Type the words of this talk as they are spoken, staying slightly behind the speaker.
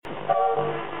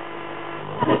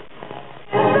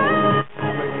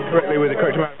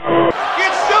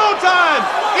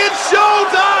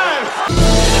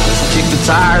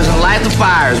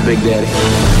Big Daddy.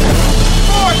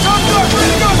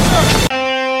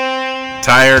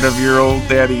 Tired of your old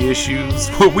daddy issues?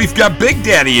 Well, we've got big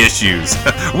daddy issues.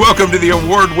 Welcome to the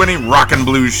award-winning Rock and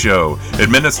Blues Show,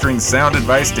 administering sound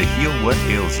advice to heal what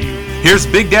ails you. Here's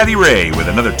Big Daddy Ray with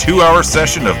another 2-hour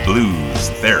session of blues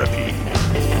therapy.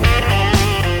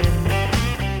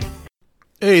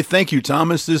 Hey, thank you,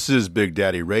 Thomas. This is Big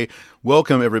Daddy Ray.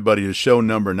 Welcome, everybody, to show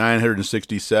number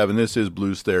 967. This is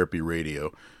Blues Therapy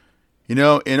Radio. You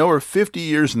know, in over 50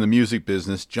 years in the music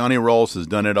business, Johnny Rawls has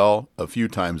done it all a few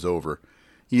times over.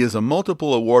 He is a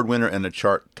multiple award winner and a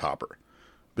chart topper.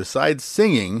 Besides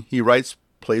singing, he writes,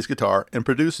 plays guitar, and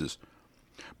produces.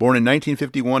 Born in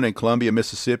 1951 in Columbia,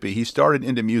 Mississippi, he started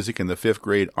into music in the 5th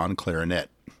grade on clarinet.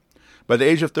 By the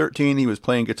age of 13, he was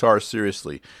playing guitar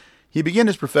seriously. He began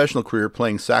his professional career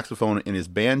playing saxophone in his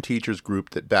band teacher's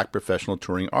group that backed professional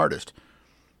touring artists.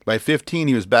 By 15,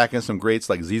 he was backing some greats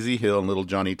like ZZ Hill and Little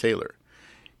Johnny Taylor.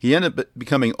 He ended up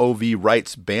becoming O.V.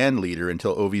 Wright's band leader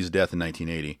until O.V.'s death in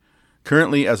 1980.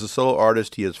 Currently, as a solo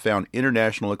artist, he has found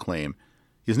international acclaim.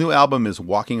 His new album is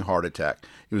Walking Heart Attack.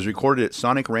 It was recorded at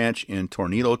Sonic Ranch in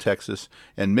Tornillo, Texas,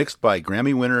 and mixed by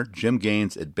Grammy winner Jim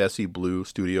Gaines at Bessie Blue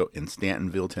Studio in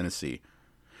Stantonville, Tennessee.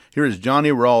 Here is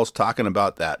Johnny Rawls talking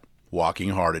about that Walking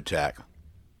Heart Attack.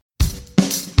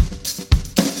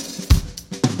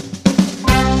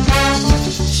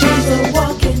 She's a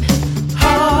walking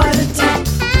heart attack.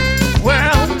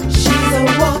 Well, she's a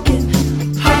walking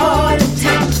heart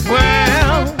attack.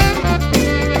 Well,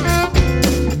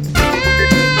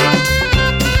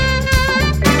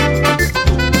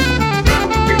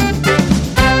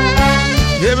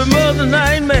 every mother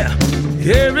nightmare,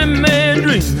 every man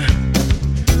dream.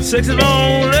 Sexy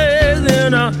long legs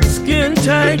and a skin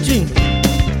tight jean.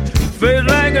 Face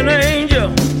like an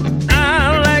angel,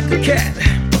 eye like a cat.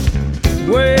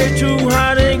 Way too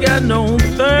hot, ain't got no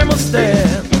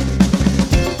thermostat.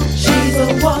 She's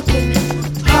a walking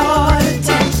heart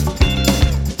attack.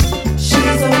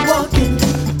 She's a walking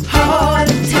heart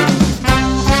attack.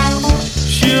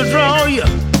 She'll draw you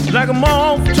like a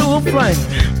moth to a flame.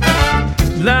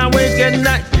 Lie awake at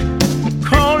night,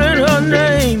 calling her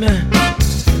name.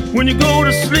 When you go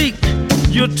to sleep,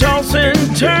 you toss and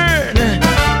turn.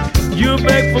 You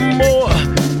beg for more,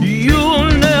 you'll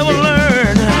never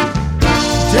learn.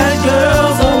 That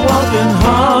girl's a walking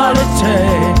heart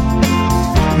attack.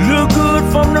 Look good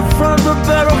from the front, but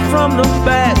better from the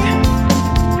back.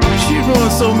 She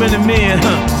ruined so many men,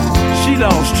 she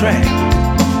lost track.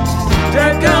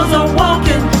 That girl's a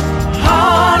walking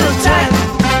heart attack.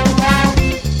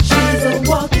 She's a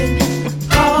walking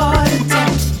heart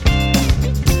attack.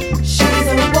 She's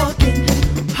a walking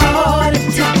heart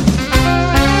attack.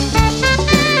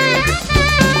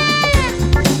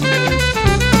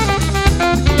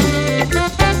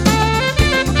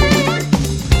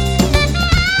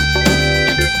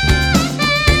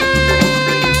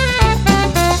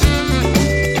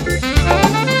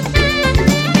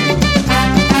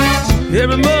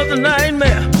 Every mother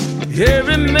nightmare,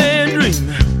 every man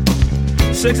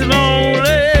dream. Sexy long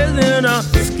legs and a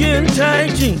skin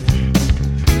tight jean.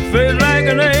 Face like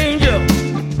an angel,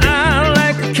 eye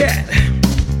like a cat.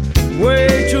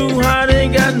 Way too hot,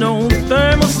 ain't got no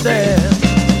thermostat.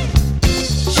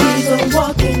 She's a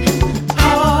walking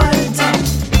heart attack.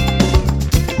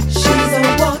 She's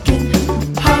a walking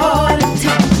heart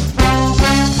attack.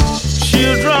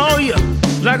 She'll draw you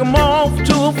like a moth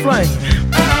to a flame.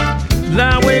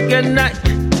 Lie awake at night,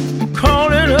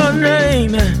 calling her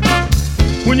name.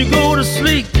 When you go to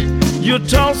sleep, you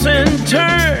toss and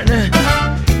turn.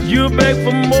 You beg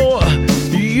for more,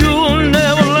 you'll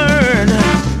never learn.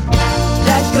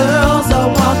 That girl's a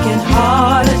walking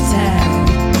heart attack.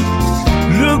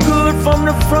 Look good from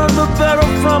the front, but better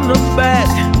from the back.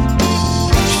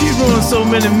 She ruined so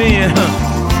many men,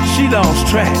 she lost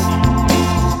track.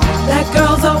 That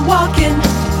girl's a walking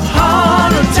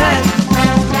heart attack.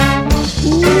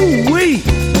 Ooh-wee,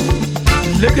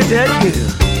 look at that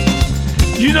girl.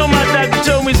 You know my doctor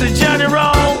told me, said Johnny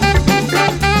Rawls,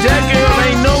 that girl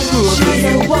ain't no good for She's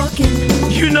a walking.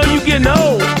 you. You know you getting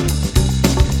old.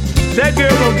 That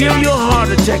girl gonna give you a heart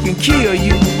attack and kill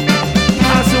you.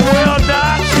 I said, well,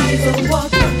 doc, She's a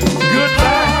walking goodbye.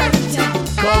 heart attack.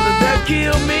 Cause if that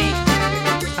kill me,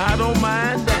 I don't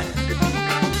mind that.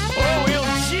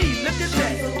 OMG, look at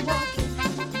that. She's a walking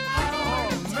heart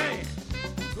Oh, man.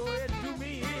 Go ahead and do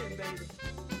me in, baby.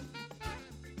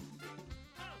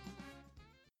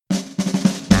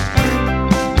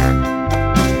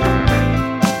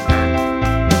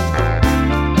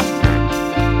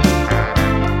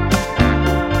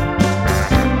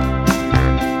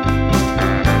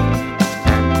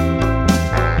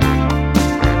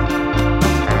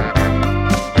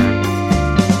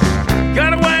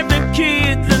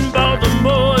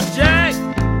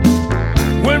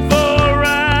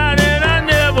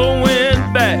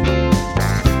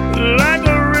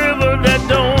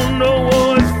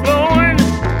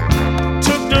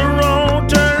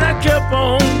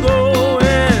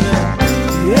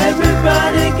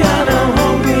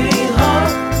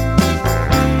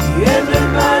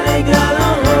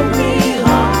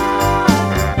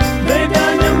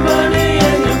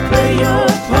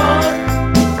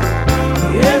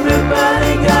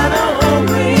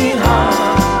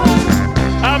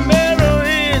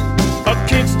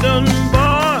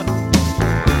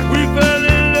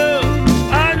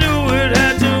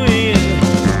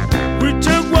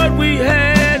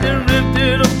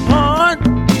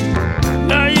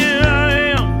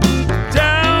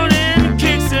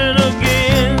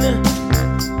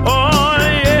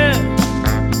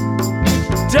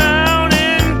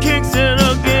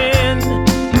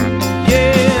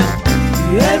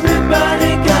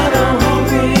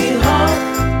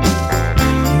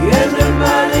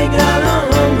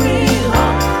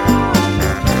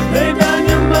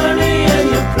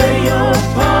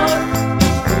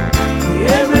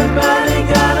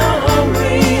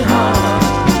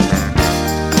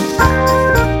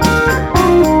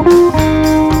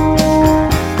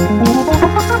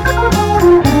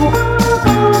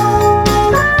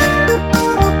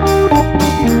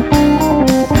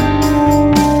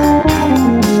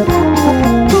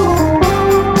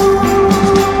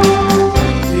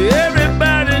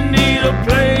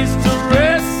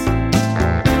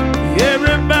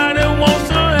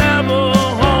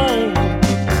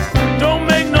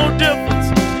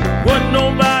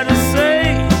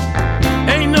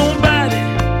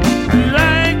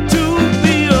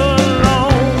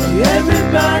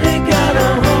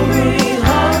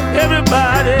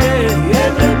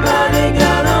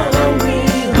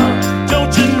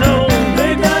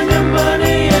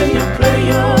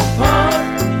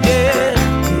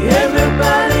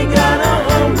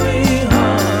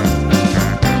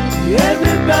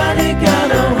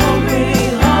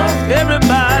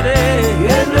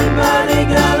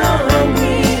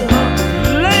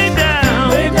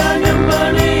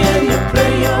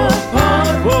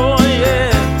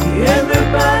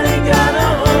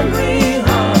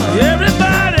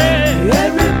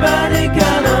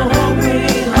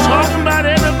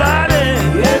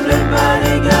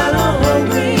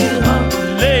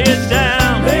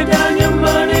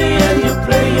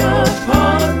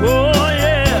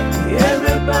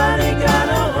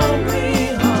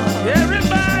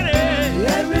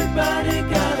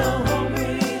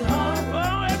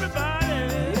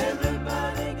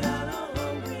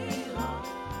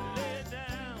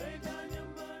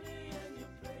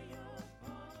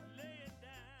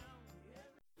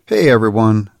 Hey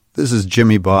everyone, this is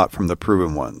Jimmy Bott from The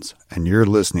Proven Ones, and you're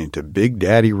listening to Big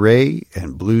Daddy Ray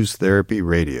and Blues Therapy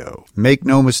Radio. Make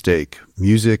no mistake,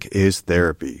 music is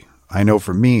therapy. I know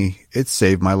for me, it's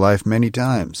saved my life many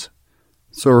times.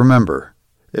 So remember,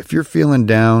 if you're feeling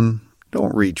down,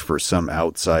 don't reach for some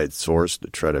outside source to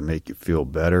try to make you feel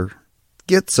better.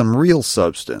 Get some real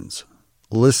substance.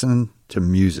 Listen to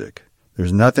music.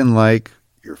 There's nothing like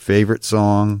your favorite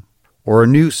song or a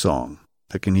new song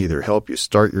that can either help you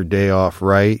start your day off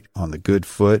right on the good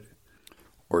foot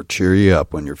or cheer you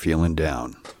up when you're feeling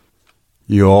down.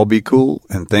 You all be cool,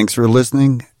 and thanks for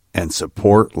listening, and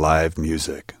support live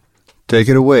music. Take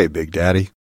it away, Big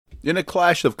Daddy. In a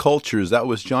clash of cultures, that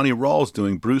was Johnny Rawls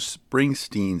doing Bruce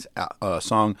Springsteen's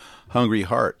song Hungry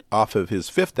Heart off of his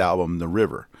fifth album, The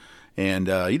River. And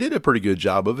he did a pretty good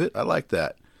job of it. I like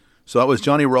that. So that was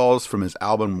Johnny Rawls from his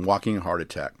album Walking Heart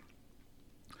Attack.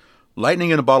 Lightning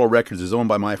in a Bottle Records is owned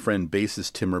by my friend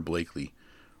bassist Timmer Blakely.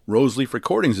 Roseleaf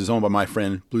Recordings is owned by my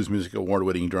friend Blues Music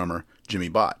Award-winning drummer Jimmy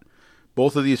Bott.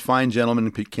 Both of these fine gentlemen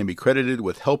can be credited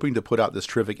with helping to put out this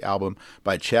terrific album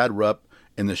by Chad Rupp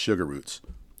and the Sugar Roots.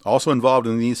 Also involved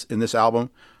in this album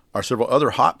are several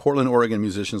other hot Portland, Oregon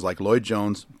musicians like Lloyd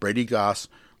Jones, Brady Goss,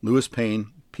 Louis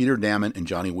Payne, Peter Damon, and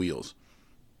Johnny Wheels.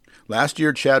 Last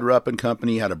year, Chad Rupp and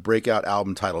company had a breakout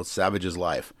album titled Savage's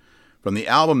Life. From the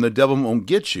album The Devil Won't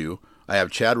Get You, I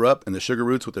have Chad Rupp and the Sugar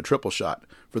Roots with a triple shot.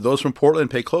 For those from Portland,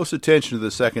 pay close attention to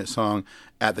the second song,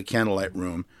 At the Candlelight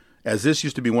Room, as this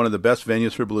used to be one of the best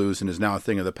venues for blues and is now a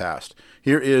thing of the past.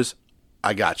 Here is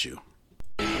I Got You.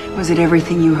 Was it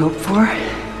everything you hoped for?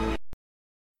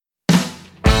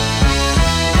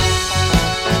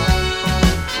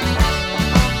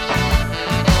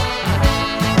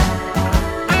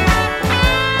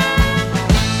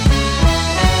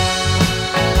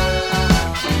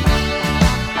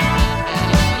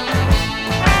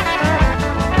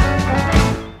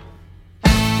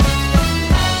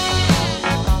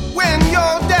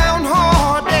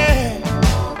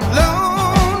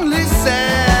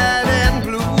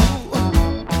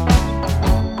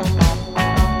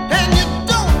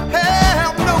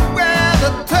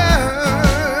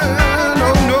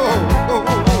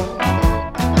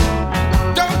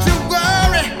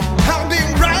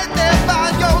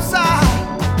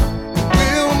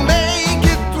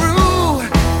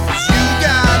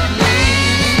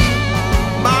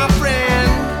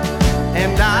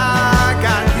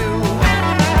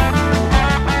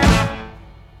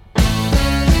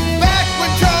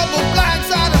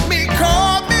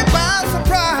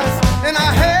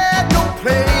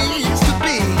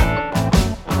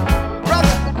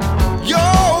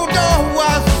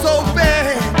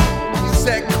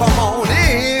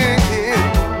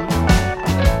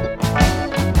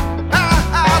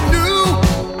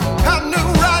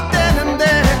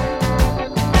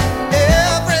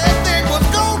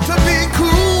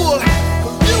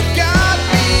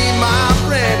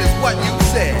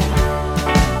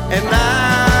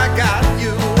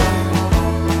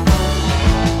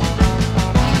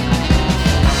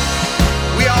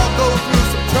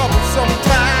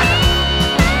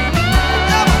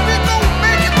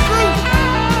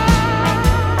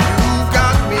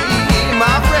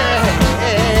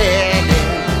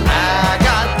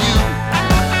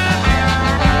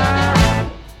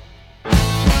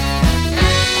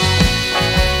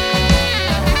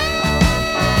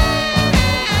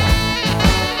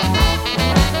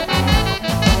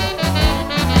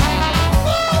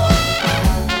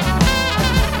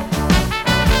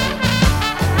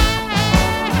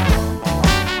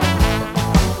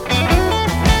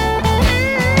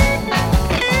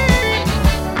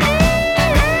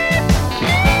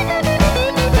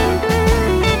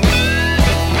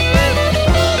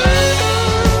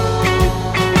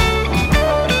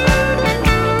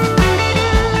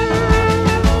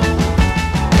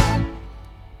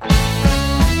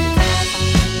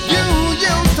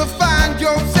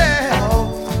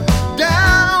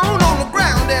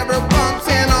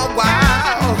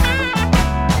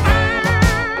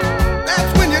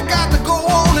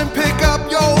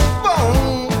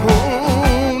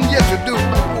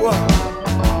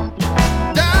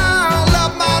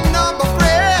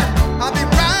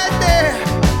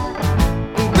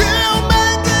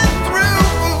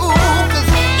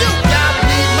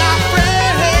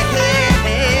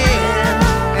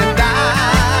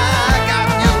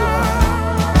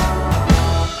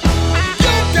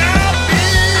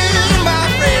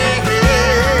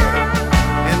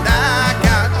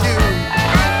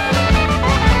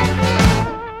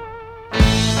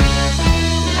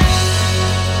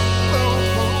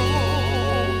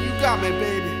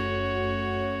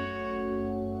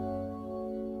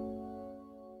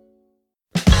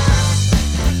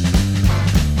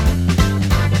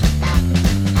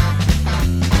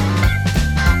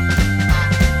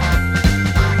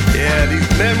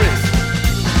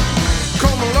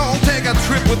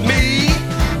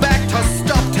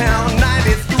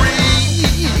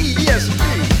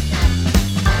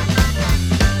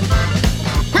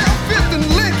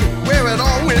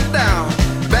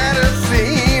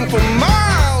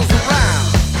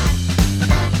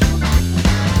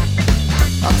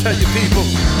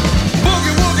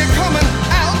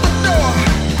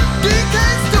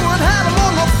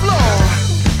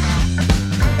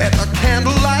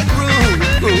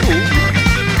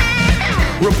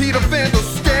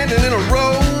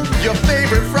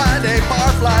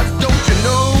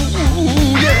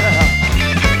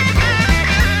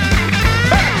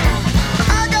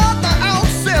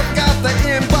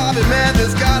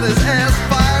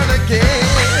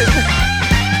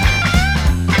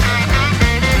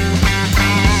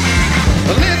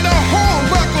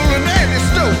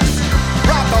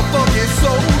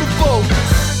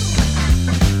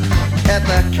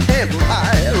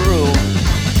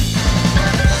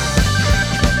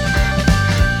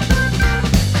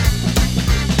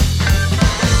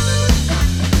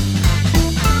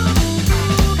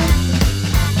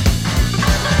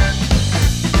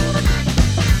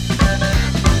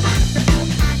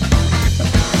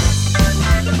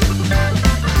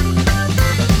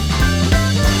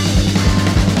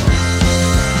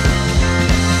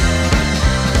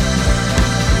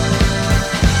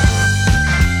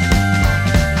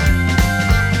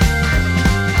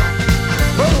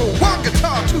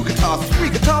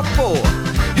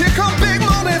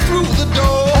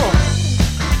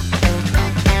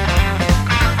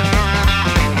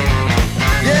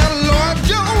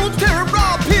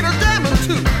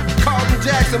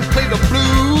 relax and play the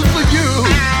blues for you.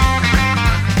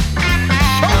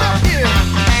 Show up here.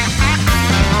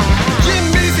 Jim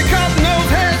Beasley cut nose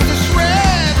heads to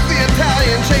shreds. The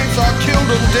Italian chainsaw killed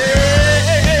them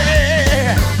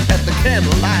dead at the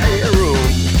Candlelight Room.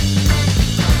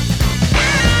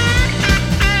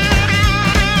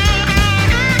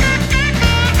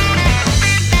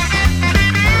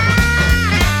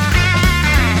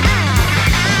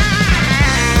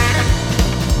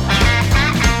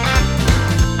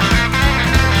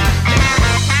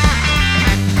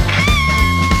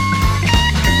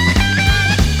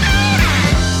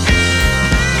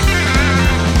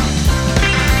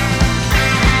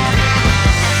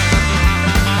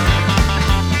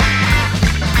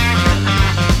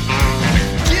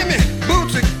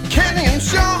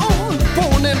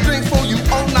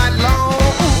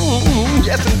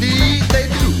 Yes, indeed they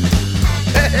do.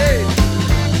 Hey, hey.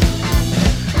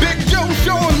 Big Joe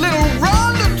showing little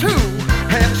Ron or two.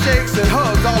 Handshakes and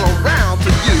hugs all around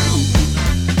for you.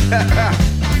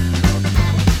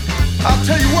 I'll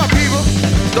tell you what, people.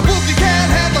 The Boogie Cat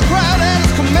had the crowd at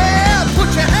his command.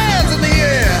 Put your hands in the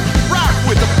air. Rock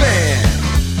with the band.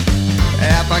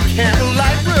 At the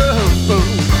Candlelight Room.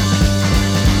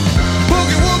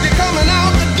 Boogie Woogie coming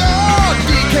out the door.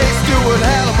 D.K. Stewart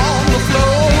had him on the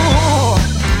floor.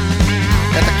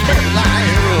 At the Candlelight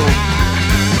Room.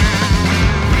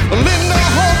 Linda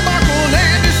Hornbuckle and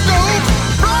Andy Stokes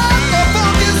brought the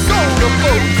funky soul to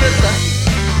folks at the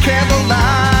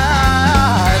Candlelight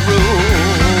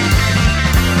Room.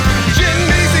 Jim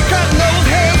Beasley cutting those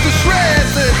heads to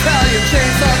shreds. The Italian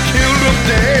chainsaw killed them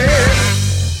dead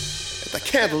at the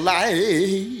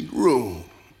Candlelight Room.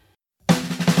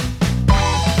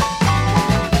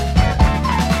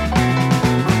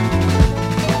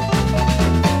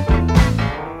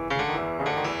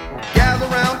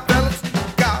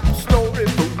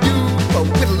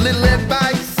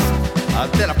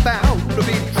 That I found to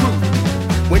be true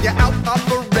when you're out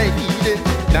operating.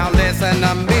 Now listen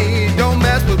to me, don't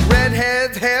mess with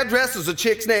redheads, hairdressers, a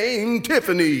chick's named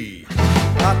Tiffany.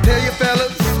 I tell you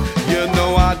fellas, you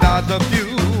know I dodged a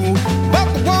few, but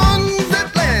the ones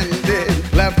that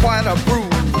landed left quite a bruise.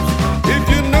 If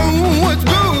you know what's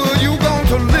good, you got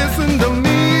to listen to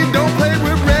me. Don't play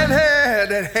with redhead,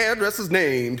 that hairdresser's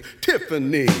named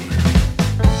Tiffany.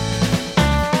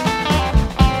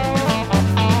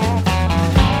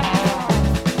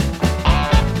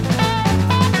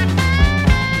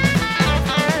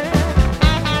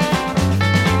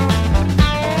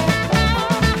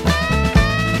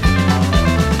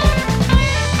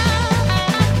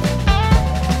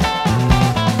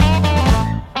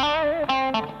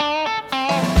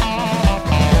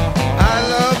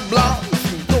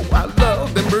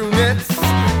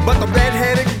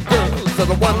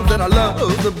 The ones that I love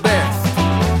the best.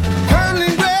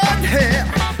 Curly red hair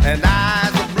and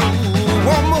eyes of blue,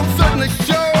 almost certainly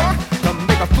sure to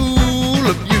make a fool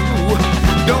of you.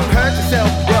 Don't hurt yourself,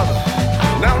 brother.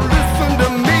 Now listen to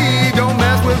me. Don't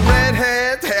mess with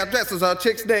redheads, hairdressers, a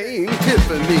chick's named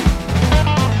Tiffany.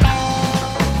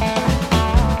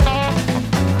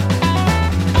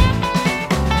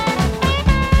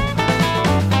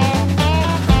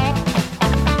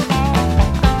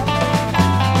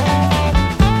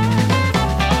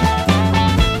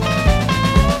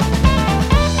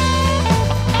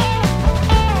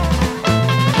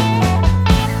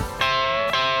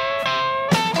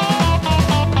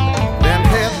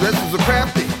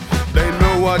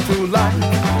 To like,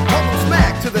 talk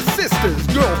smack to the sisters,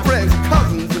 girlfriends,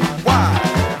 cousins, and wives.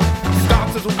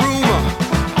 Starts as a rumor,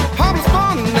 harmless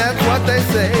fun, that's what they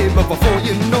say. But before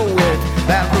you know it,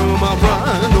 that rumor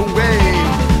run away.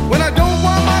 When I don't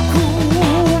want my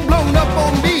cool blown up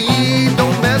on me,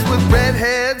 don't mess with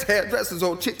redheads, hairdressers,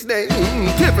 or chicks named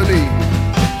Tiffany.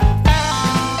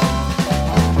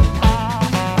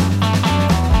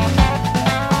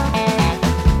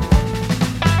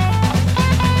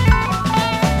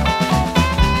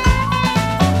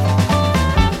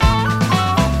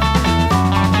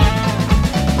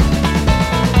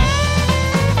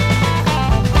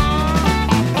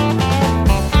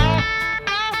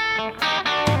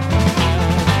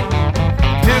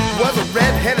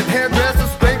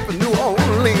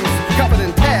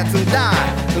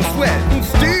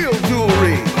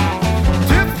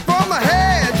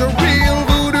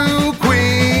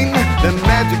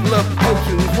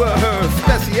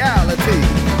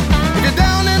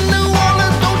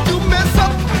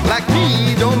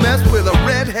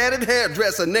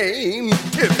 Hairdresser named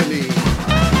Tiffany.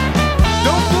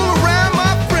 Don't fool around,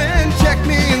 my friend. Check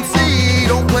me and see.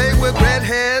 Don't play with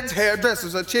redheads,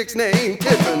 hairdressers, a chick's named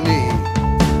Tiffany.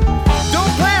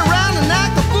 Don't play around and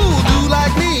act a fool. Do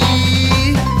like me.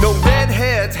 No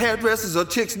redheads, hairdressers, or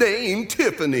chicks named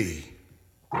Tiffany.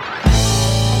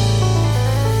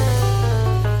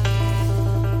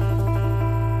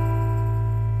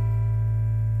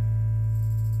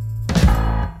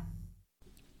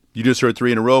 You just heard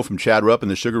 3 in a row from Chad Rupp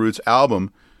and the Sugar Roots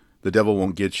album, The Devil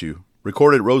Won't Get You,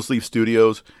 recorded at Roseleaf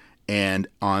Studios and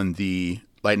on the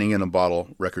Lightning in a Bottle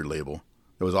record label.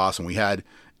 It was awesome. We had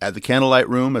At the Candlelight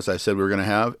Room, as I said we were going to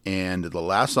have, and the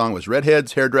last song was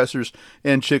Redheads, Hairdressers,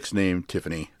 and Chicks Named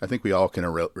Tiffany. I think we all can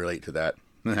relate to that.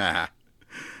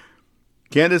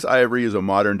 Candace Ivory is a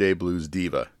modern-day blues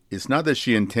diva. It's not that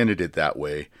she intended it that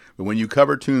way, but when you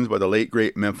cover tunes by the late,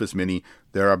 great Memphis Minnie,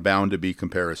 there are bound to be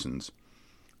comparisons.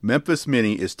 Memphis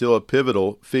Minnie is still a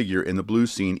pivotal figure in the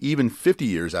blues scene even 50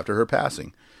 years after her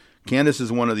passing. Candace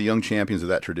is one of the young champions of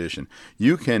that tradition.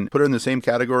 You can put her in the same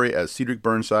category as Cedric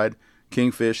Burnside,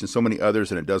 Kingfish, and so many others,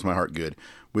 and it does my heart good.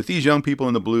 With these young people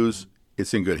in the blues,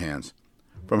 it's in good hands.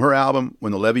 From her album,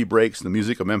 When the Levee Breaks, the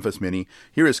music of Memphis Minnie,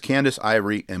 here is Candace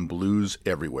Ivory and Blues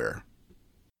Everywhere.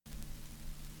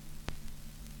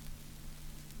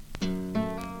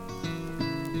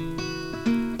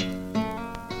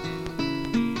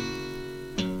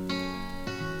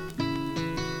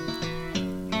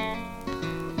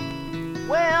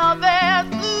 Well, there's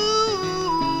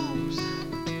blues,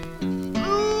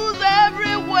 blues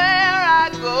everywhere I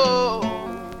go.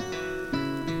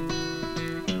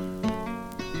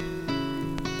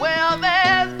 Well,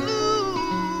 there's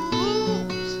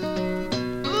blues,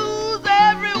 blues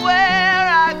everywhere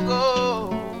I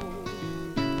go.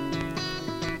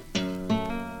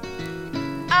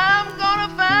 I'm gonna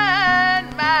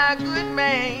find my good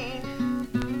man.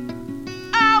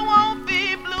 I won't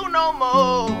be blue no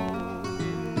more.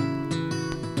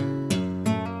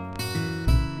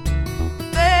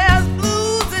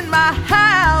 My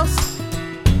house,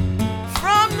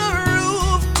 from the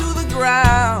roof to the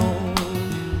ground.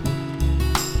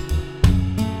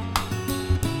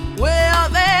 Well,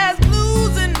 there's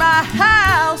blues in my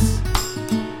house,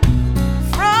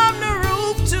 from the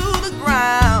roof to the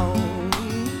ground.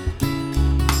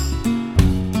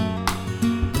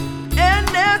 And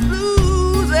there's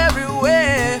blues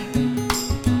everywhere,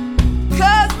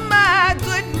 'cause my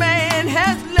good man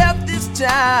has left this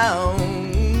town.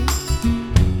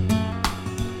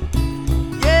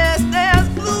 There's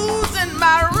blues in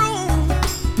my room.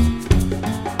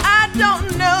 I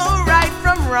don't know right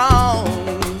from wrong.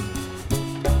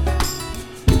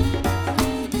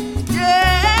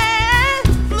 Yeah,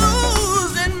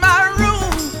 blues in my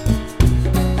room.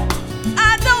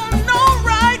 I don't know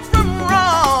right from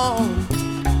wrong.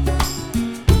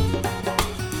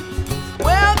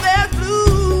 Well, there's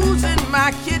blues in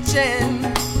my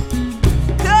kitchen,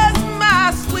 'cause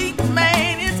my sweet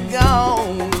man is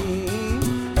gone.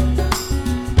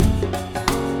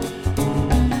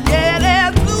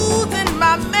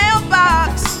 My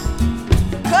mailbox,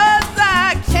 'cause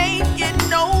I can't get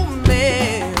no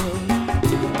mail.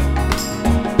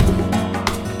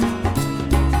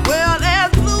 Well,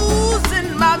 there's blues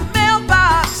in my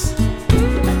mailbox,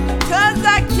 'cause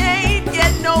I can't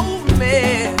get no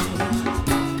mail.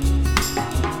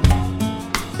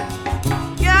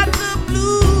 Got the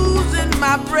blues in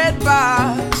my bread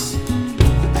box,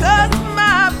 'cause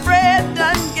my bread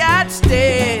done got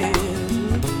stale.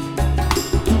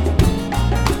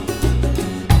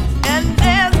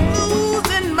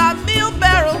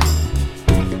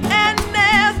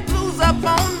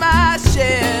 On my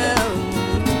shelf.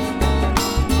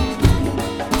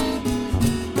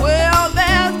 Well,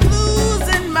 there's blues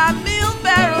in my meal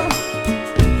barrel,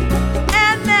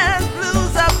 and there's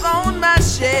blues up on my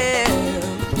shelf.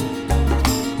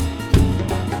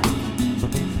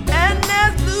 And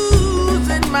there's blues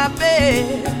in my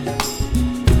bed,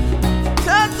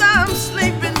 'cause I'm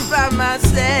sleeping by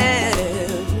myself.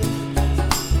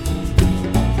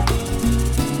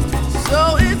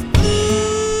 So it's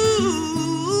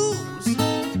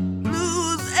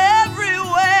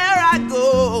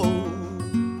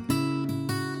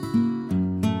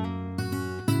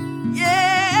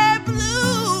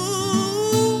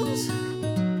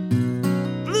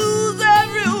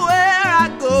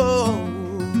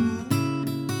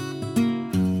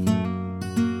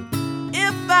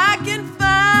I can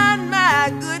find my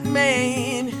good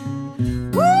man,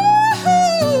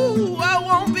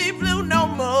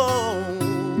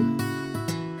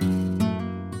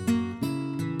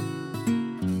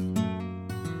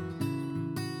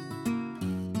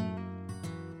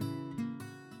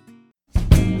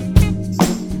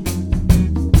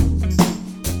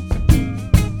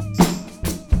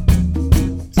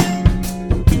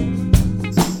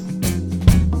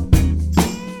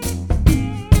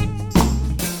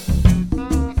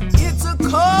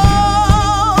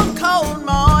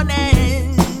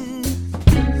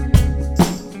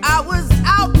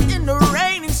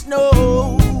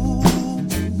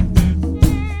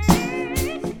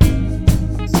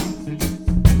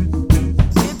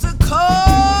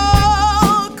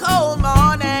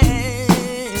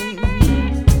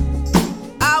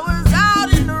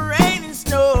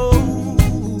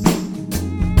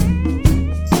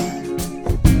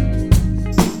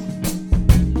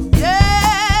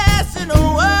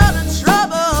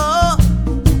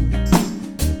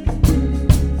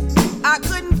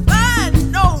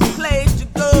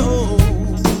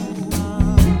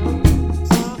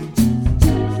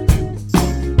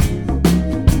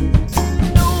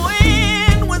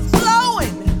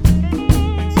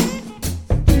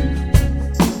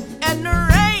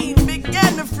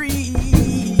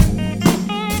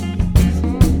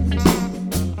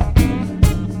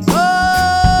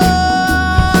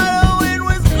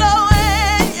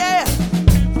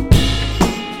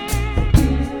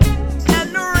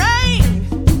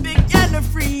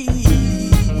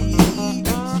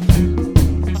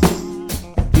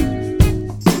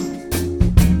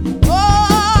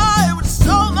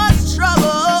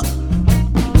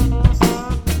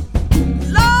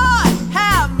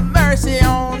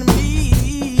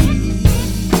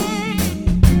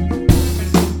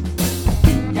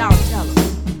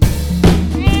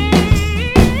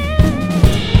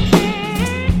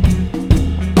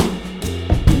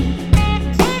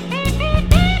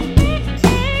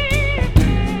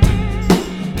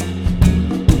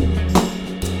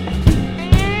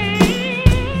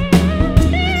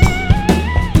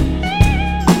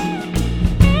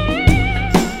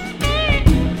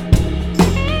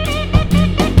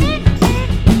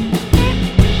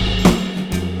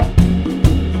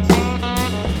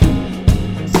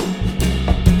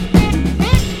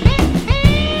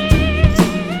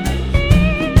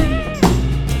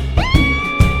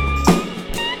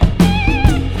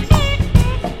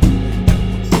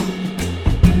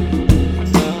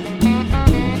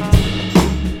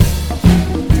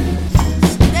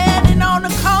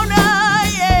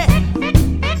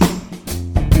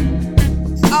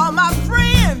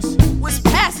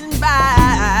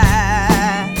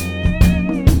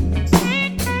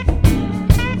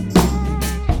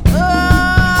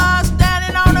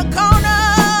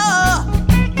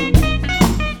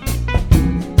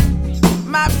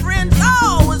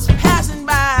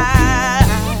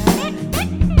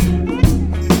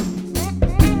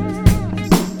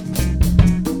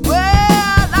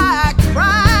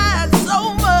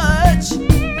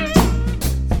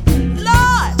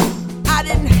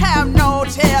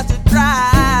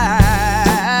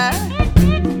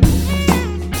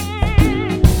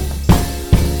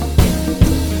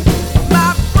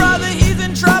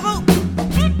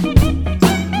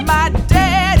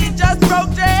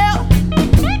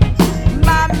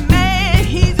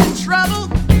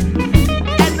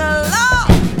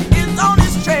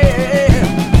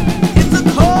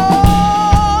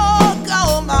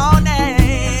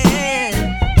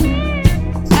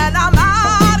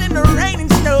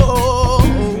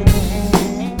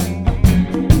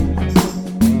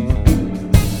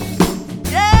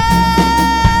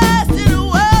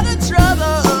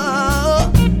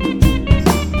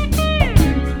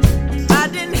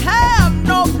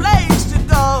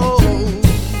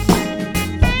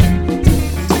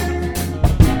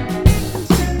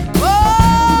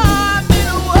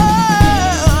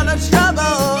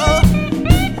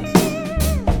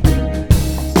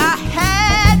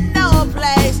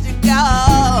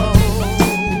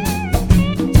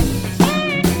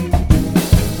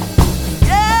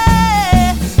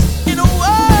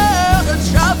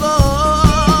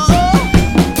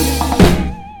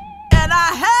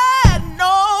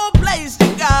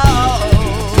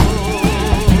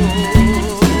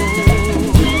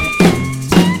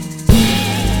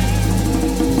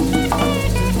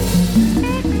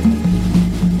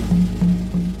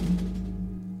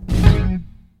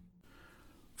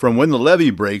 From When the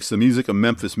Levee Breaks, the music of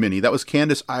Memphis Minnie, that was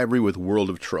Candace Ivory with World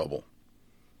of Trouble.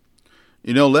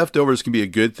 You know, leftovers can be a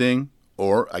good thing,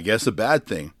 or I guess a bad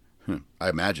thing, I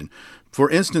imagine.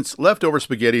 For instance, leftover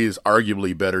spaghetti is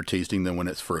arguably better tasting than when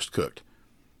it's first cooked.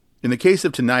 In the case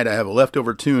of tonight, I have a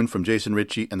leftover tune from Jason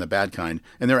Ritchie and the Bad Kind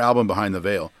and their album Behind the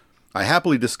Veil. I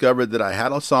happily discovered that I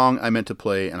had a song I meant to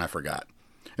play and I forgot.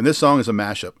 And this song is a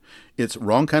mashup. It's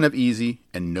Wrong Kind of Easy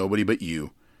and Nobody But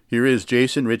You. Here is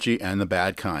Jason Ritchie and the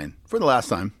Bad Kind for the last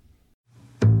time.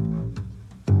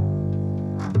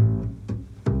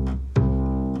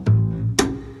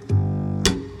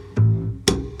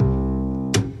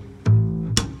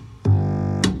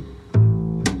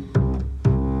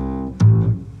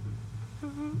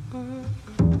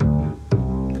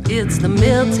 It's the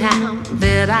mill town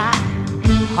that I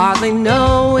hardly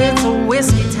know. It's a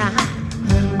whiskey time.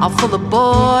 All full of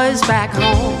boys back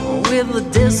home with a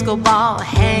disco ball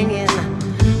hanging,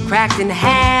 cracked in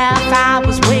half. I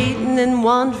was waiting and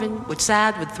wondering which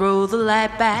side would throw the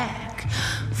light back.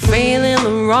 Feeling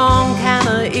the wrong kind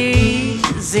of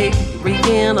easy,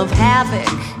 reeking of havoc,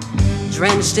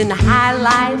 drenched in high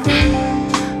life.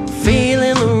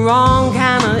 Feeling the wrong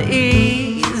kind of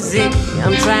easy.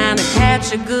 I'm trying to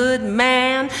catch a good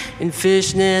man in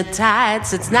fishnet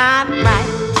tights. It's not right.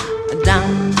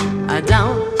 I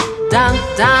don't, don't,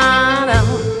 don't,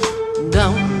 don't,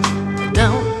 don't,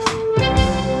 don't.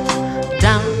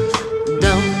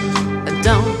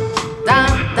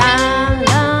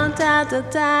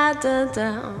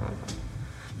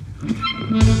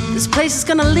 This place is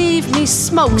gonna leave me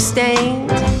smoke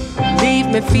stained, leave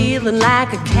me feeling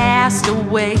like a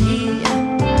castaway.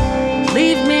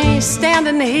 Leave me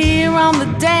standing here on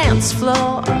the dance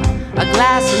floor, a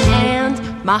glass in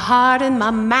hand, my heart in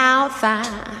my mouth.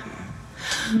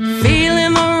 I'm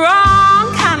feeling the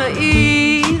wrong kind of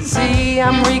easy.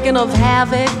 I'm reeking of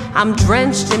havoc, I'm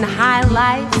drenched in high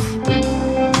life.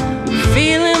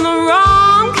 Feeling the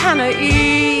wrong kind of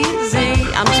easy.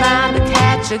 I'm trying to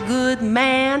catch a good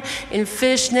man in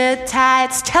fishnet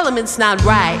tights. Tell him it's not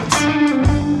right.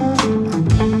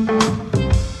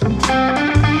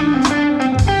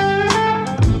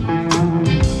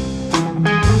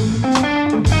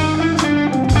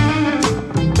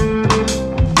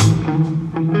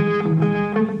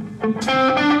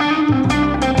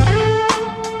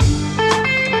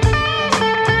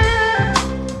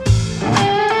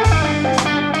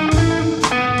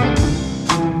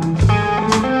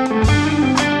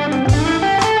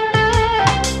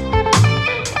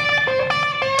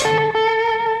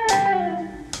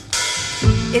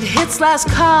 Last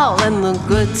call and the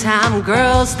good time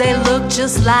girls, they look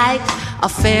just like a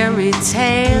fairy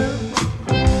tale,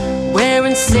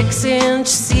 wearing 6-inch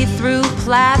see-through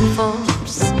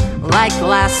platforms like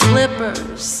glass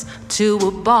slippers to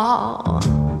a ball.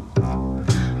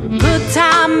 Good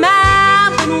time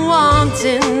I've been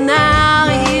wanting, now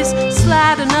he's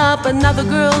sliding up another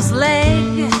girl's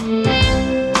leg.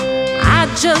 I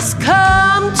just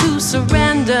come to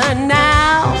surrender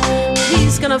now.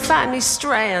 He's gonna find me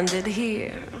stranded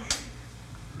here,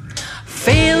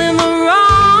 feeling the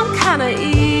wrong kind of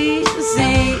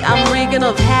easy. I'm reeking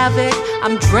of havoc,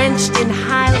 I'm drenched in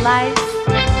high life.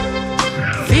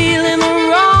 Feeling the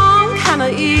wrong kind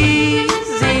of easy.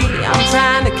 I'm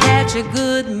trying to catch a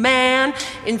good man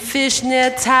in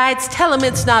fishnet tights. Tell him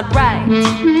it's not right.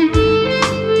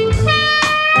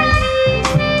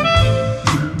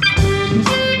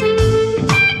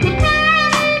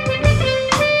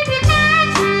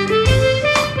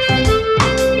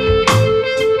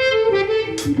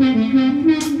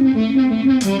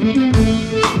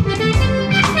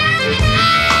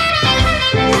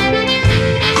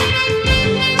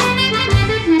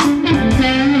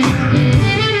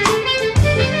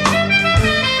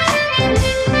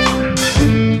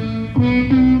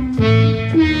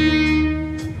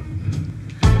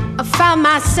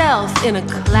 Myself in a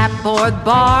clapboard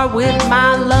bar with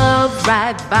my love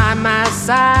right by my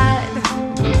side.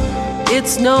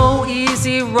 It's no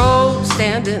easy road,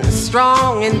 standing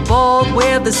strong and bold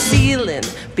where the ceiling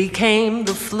became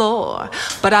the floor.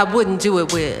 But I wouldn't do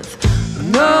it with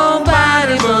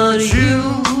nobody but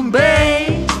you,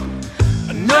 babe.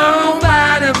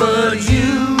 Nobody but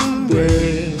you,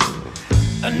 babe.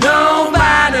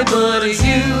 Nobody but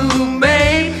you,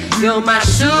 babe. You're my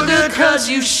sugar 'cause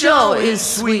you sure is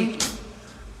sweet.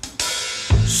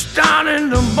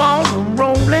 Starting the ball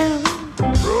rolling,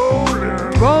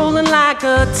 rolling like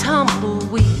a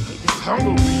tumbleweed.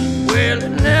 Well, it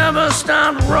never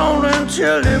stopped rolling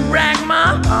till it racked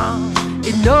my heart.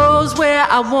 It knows where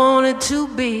I want it to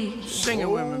be. Sing it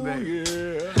with me, baby.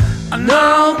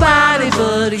 Nobody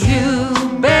but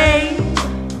you, babe.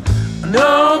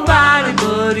 Nobody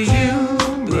but you,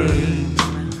 babe.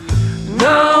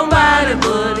 Nobody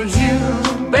but you,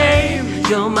 babe.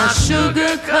 You're my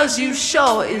sugar, 'cause you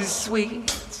sure is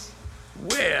sweet.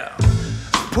 Well,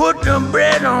 put the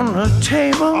bread on the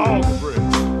table. All the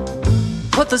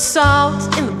bread. Put the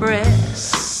salt in the bread.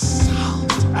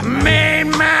 I made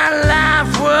my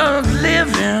life worth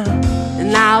living,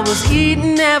 and I was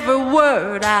eating every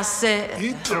word I said.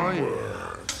 Eat the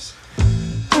words.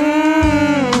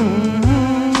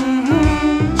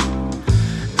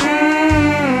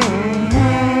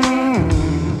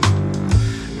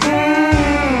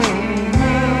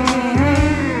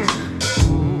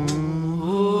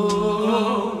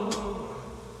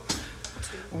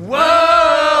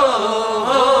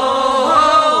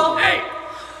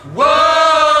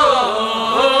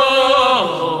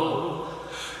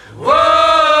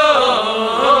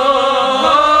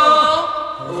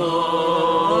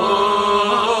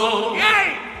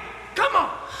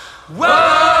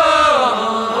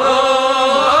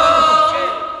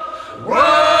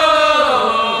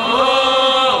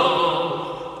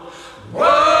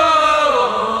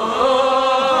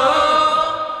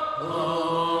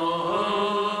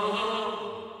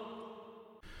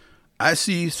 I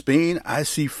see Spain, I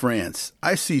see France.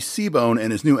 I see C-Bone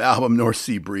and his new album, North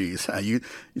Sea Breeze. You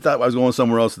thought I was going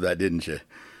somewhere else with that, didn't you?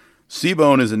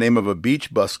 C-Bone is the name of a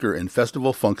beach busker and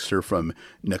festival funkster from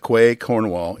Newquay,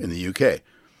 Cornwall in the UK.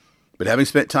 But having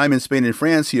spent time in Spain and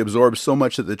France, he absorbed so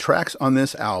much that the tracks on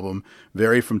this album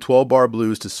vary from 12-bar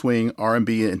blues to swing,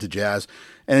 R&B, into jazz,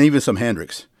 and even some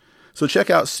Hendrix. So check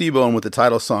out C-Bone with the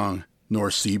title song,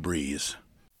 North Sea Breeze.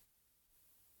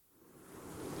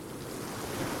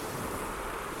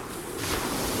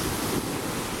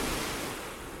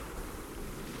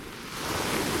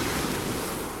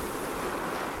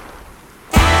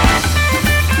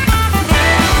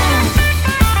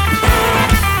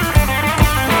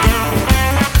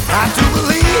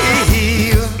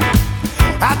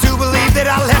 I do believe that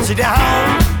I let you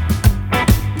down.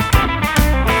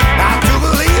 I do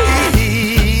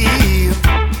believe,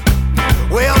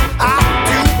 well, I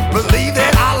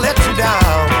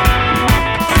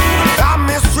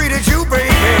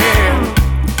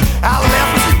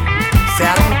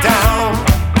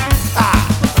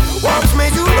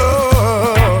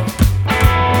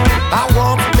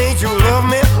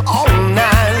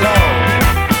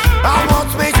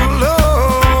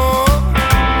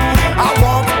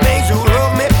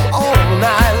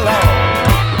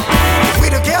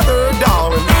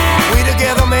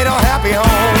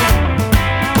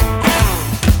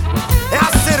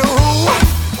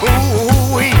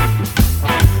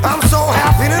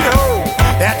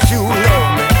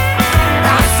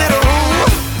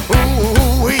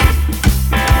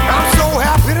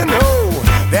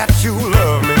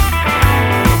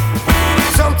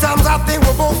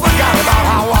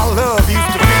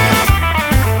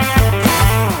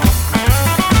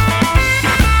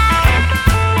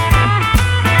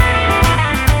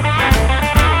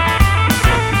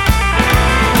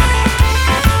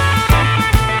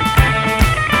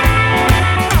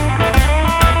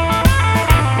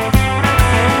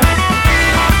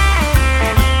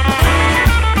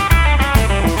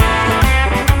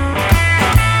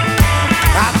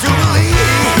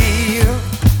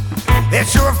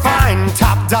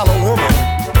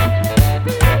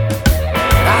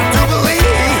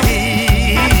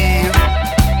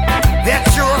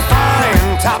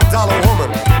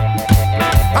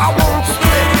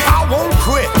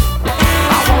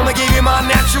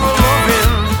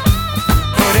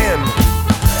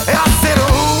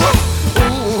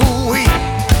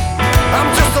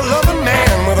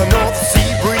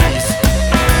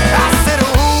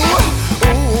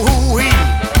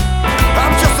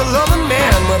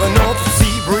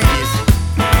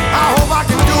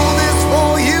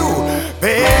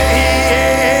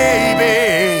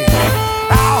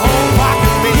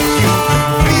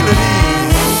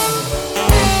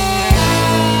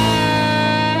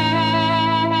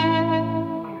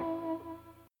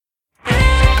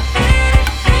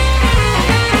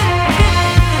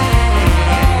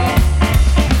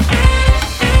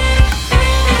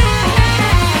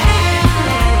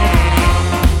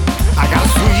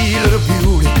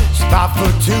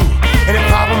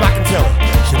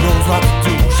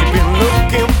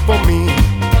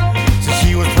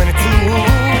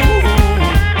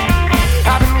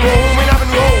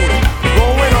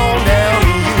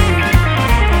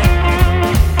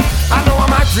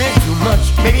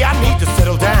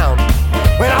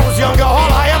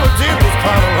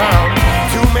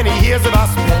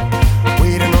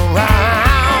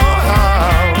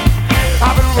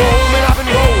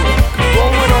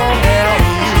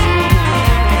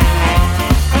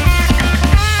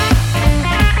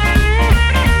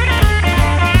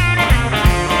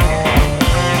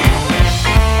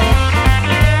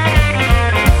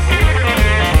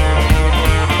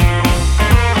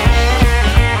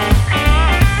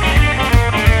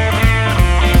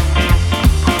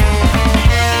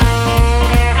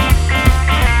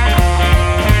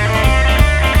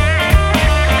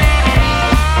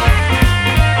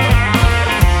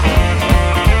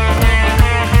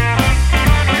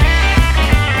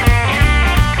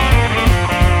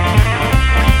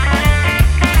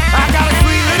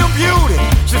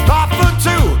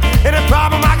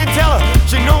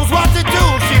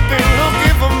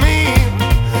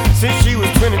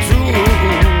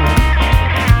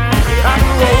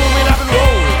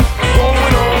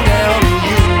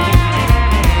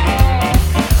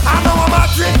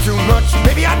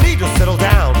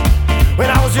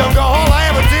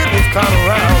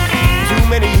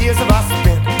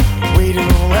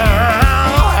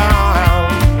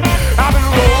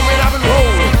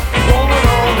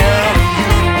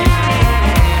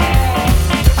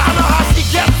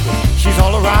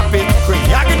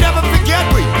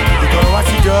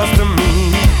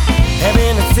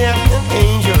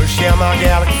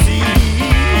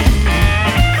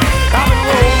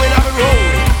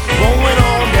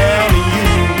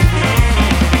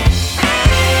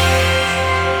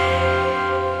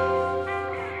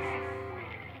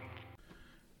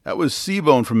was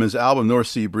Seabone from his album North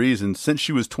Sea Breeze, and since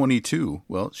she was 22,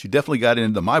 well, she definitely got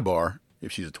into my bar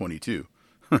if she's a 22.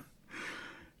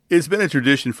 It's been a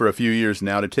tradition for a few years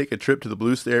now to take a trip to the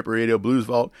Blues Therapy Radio Blues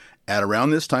Vault at around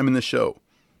this time in the show.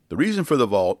 The reason for the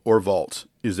vault, or vaults,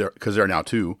 is there because there are now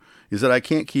two, is that I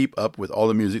can't keep up with all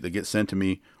the music that gets sent to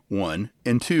me, one,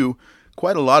 and two,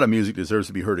 quite a lot of music deserves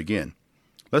to be heard again.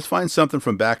 Let's find something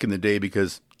from back in the day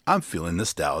because I'm feeling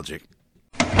nostalgic.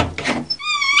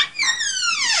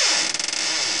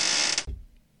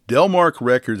 Delmark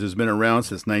Records has been around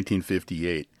since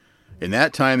 1958. In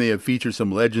that time, they have featured some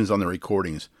legends on the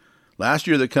recordings. Last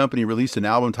year, the company released an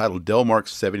album titled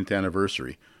Delmark's 70th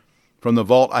Anniversary. From the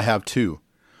vault, I have two.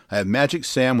 I have Magic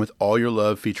Sam with All Your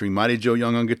Love featuring Mighty Joe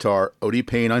Young on guitar, Odie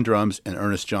Payne on drums, and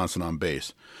Ernest Johnson on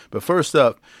bass. But first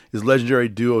up is legendary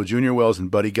duo Junior Wells and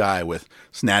Buddy Guy with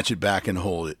Snatch It Back and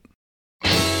Hold It.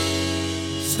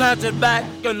 Snatch it back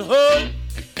and hold it,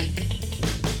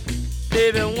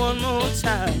 baby, one more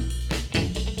time.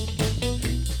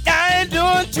 I ain't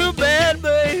doing too bad,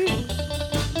 babe.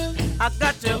 I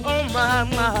got you on my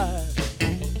mind.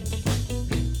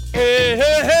 Hey,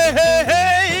 hey, hey, hey,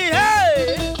 hey,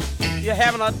 hey. You're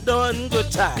having a darn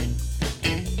good time.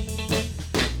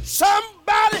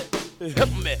 Somebody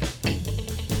help me.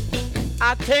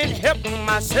 I can't help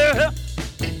myself.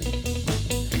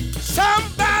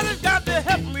 Somebody's got to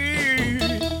help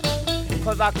me,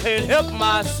 'cause I can't help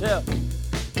myself.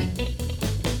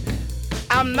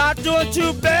 I'm not doing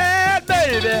too bad,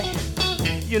 baby.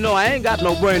 You know I ain't got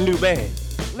no brand new bag.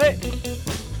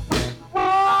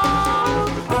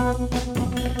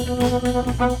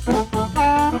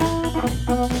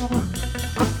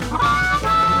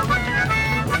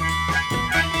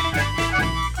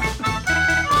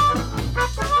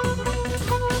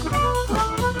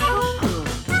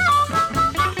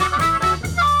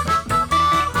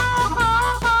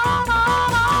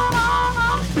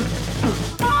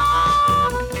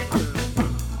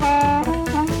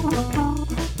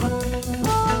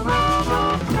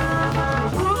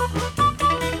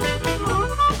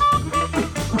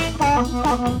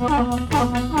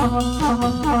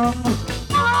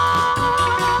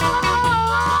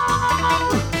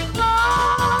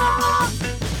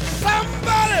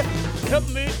 Somebody help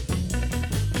me.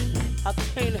 I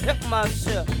can't help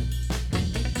myself.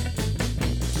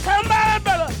 Somebody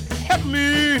better help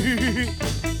me,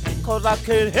 'cause I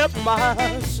can't help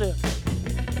myself.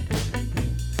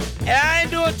 And I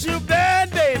ain't doing too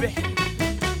bad, baby,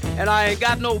 and I ain't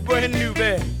got no brand new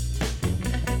bag.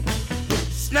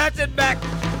 Snatch it back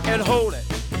and hold it.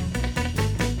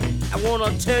 I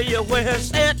wanna tell you where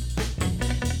it's at.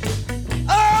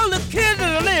 All the kids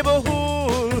in the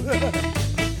neighborhood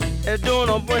are doing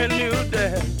a brand new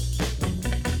dance.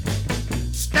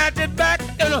 Snatch it back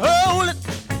and hold it.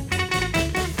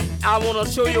 I wanna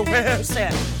show you where it's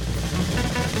at.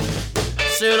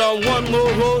 Sit on one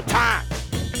more time.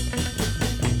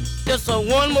 Just a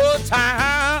one more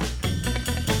time.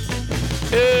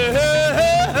 Hey, hey,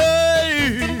 hey, hey.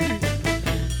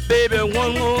 Baby,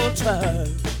 one more time.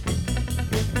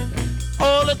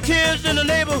 All the kids in the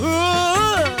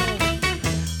neighborhood,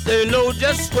 they know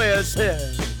just where it's at.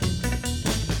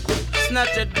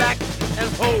 Snatch it back and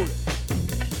hold it.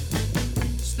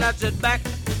 Snatch it back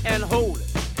and hold it.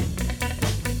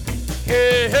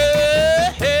 Hey,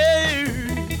 hey, hey.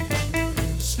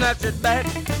 Snatch it back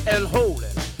and hold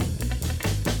it.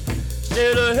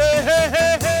 Say the hey, hey,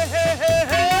 hey, hey, hey, hey,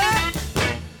 hey.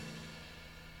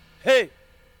 Hey.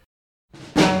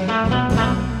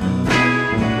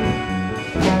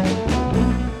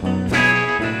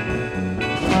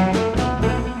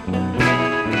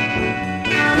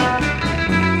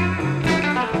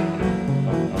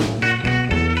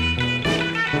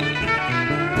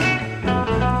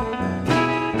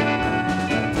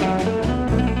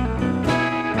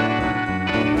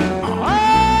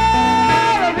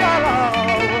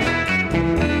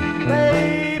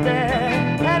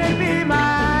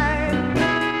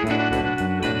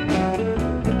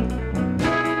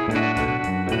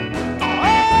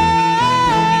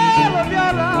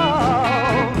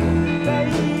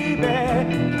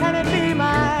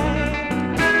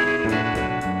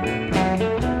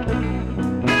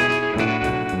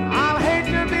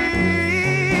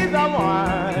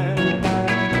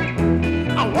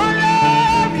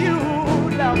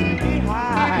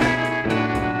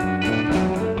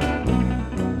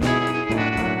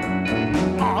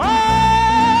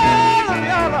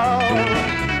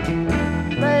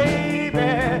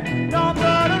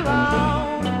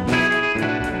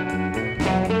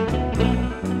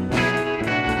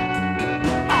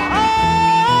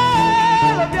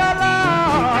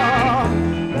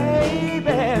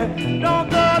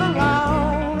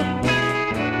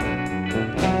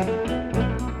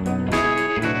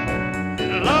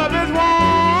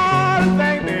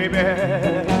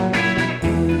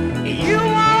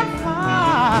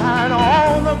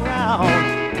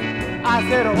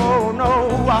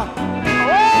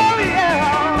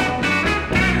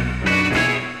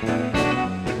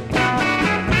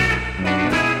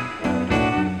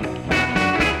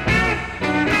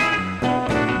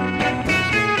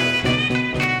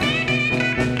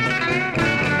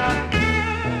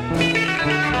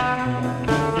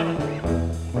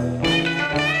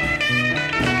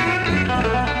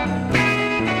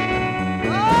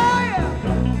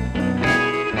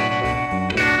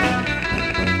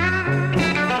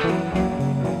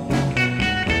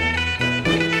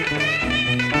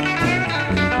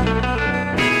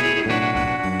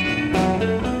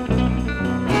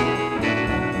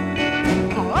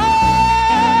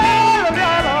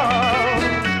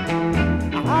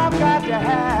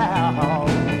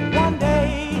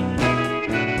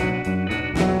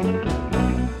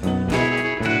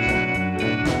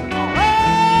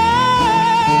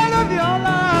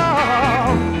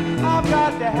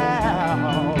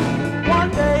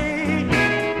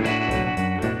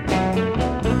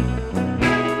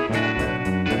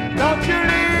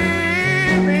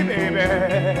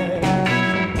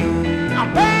 Now,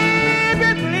 baby,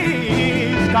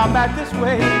 please come back this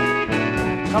way.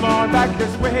 Come on back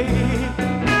this way.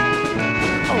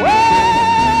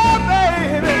 Oh,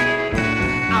 baby,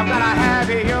 I'm gonna have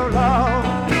your love.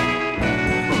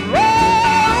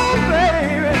 Oh,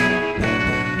 baby,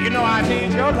 you know I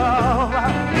need your love.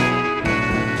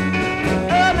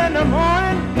 Early in the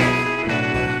morning,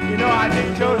 you know I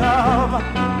need your love.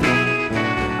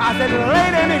 I said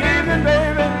late in the evening,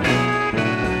 baby,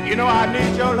 you know I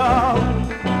need your love.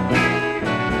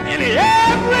 And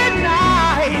every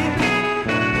night,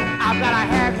 I've gotta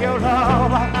have your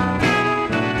love.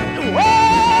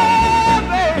 Whoa,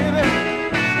 baby.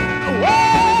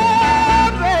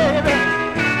 Whoa, baby.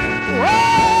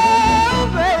 Whoa,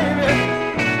 baby.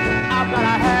 I've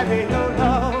gotta have your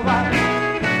love.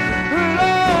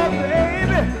 Love,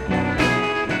 baby.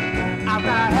 I've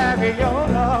gotta have your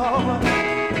love.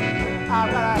 I've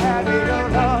gotta have your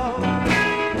love.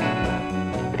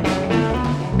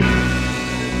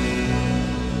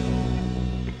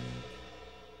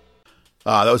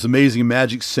 That was Amazing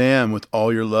Magic Sam with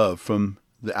All Your Love from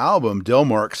the album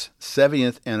Delmark's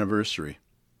 70th Anniversary.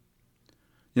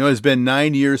 You know, it's been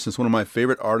 9 years since one of my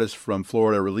favorite artists from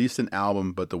Florida released an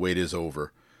album, but the wait is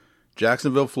over.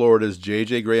 Jacksonville, Florida's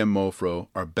J.J. Graham Mofro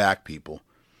are back, people.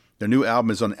 Their new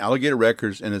album is on Alligator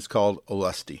Records, and it's called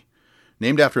Olusty.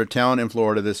 Named after a town in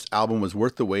Florida, this album was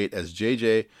worth the wait as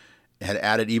J.J. had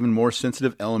added even more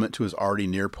sensitive element to his already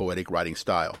near-poetic writing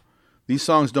style. These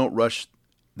songs don't rush.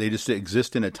 They just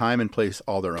exist in a time and place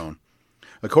all their own.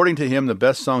 According to him, the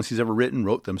best songs he's ever written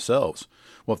wrote themselves.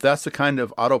 Well, if that's the kind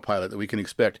of autopilot that we can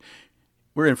expect,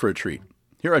 we're in for a treat.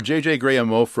 Here are J.J. Graham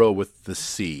Mofro with The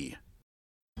Sea.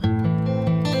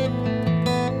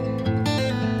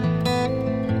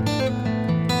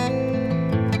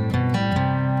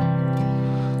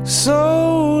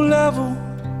 So level,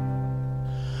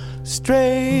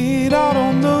 straight out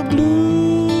on the blue.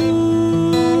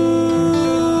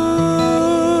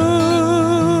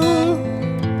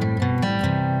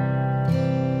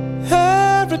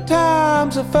 Every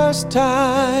time's the first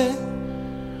time.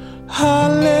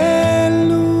 Hallelujah.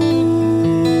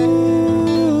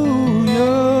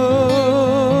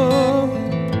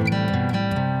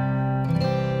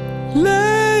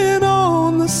 Laying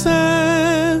on the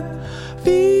sand,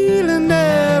 feeling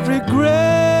every grain.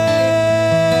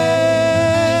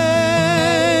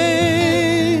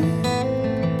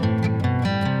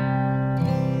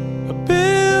 A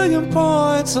billion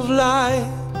points of light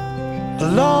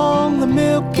along the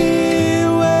Milky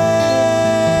Way.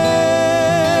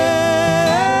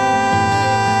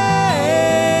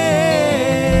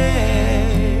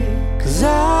 'Cause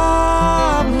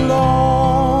I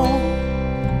belong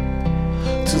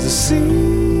to the sea.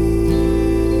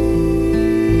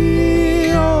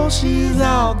 Oh, she's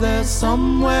out there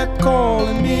somewhere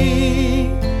calling me.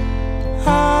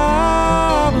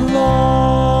 I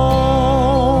belong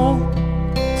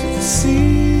to the sea.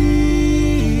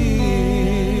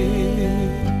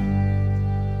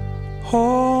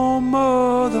 Home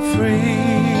of the free.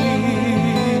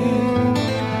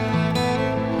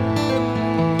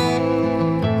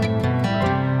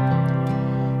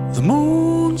 The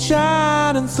moon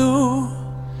shining through,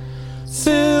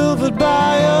 silvered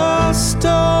by a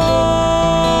star,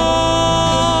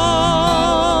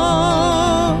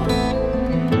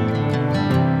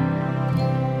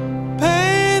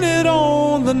 painted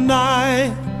on the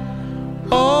night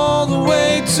all the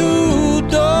way to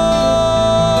dawn.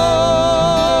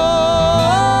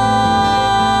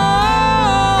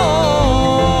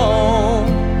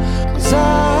 'Cause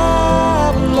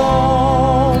I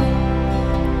belong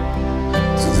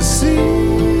to the sea.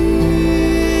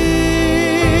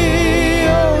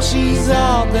 Oh, she's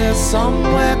out there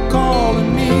somewhere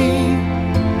calling me.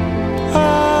 I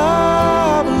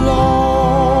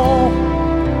belong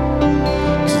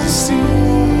to the sea.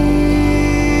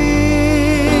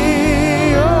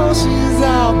 Oh, she's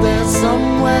out there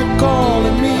somewhere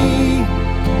calling me.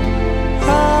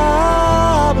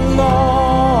 I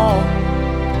belong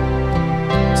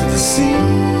to the sea.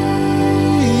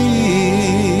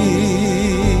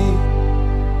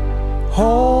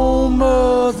 Home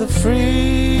of the free.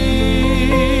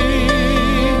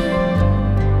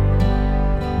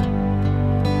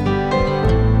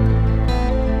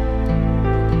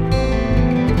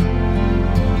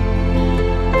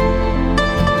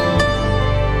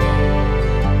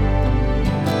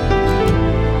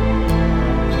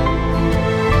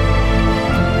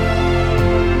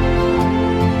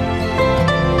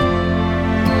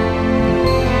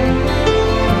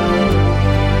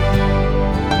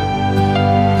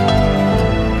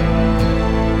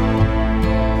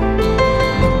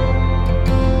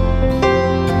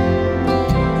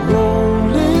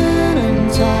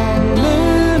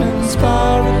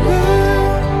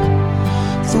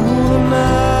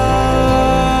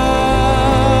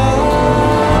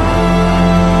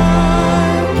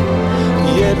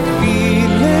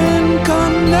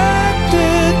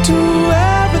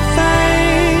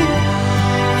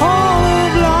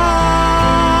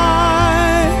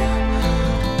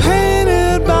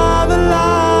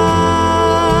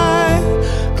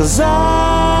 'cause I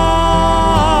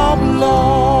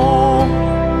belong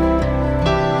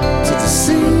to the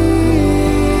sea.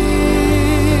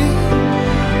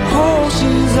 Oh,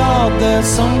 she's out there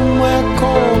somewhere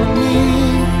calling me.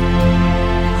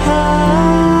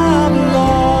 I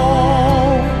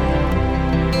belong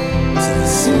to the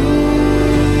sea.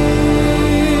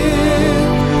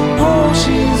 Oh,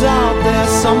 she's out there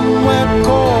somewhere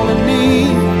calling me.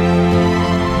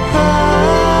 I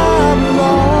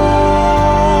belong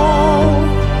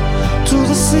to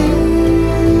the sea.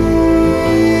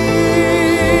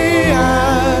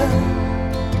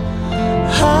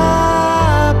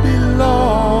 I belong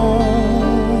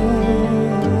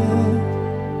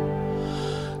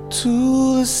to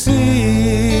the sea.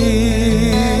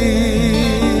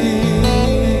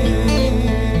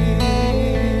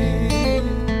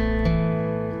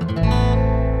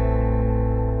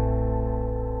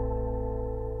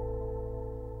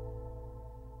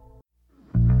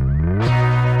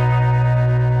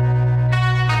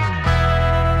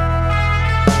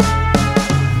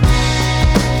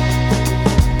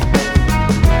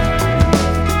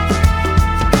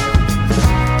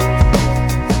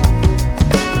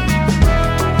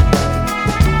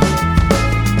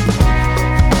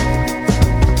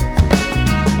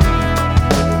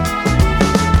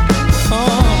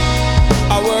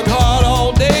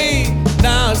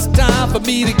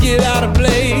 Me to get out of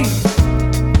play.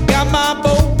 Got my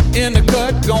boat in the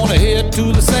cut, gonna head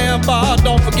to the sandbar.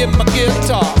 Don't forget my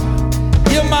guitar.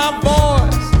 Hear my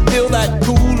voice, fill that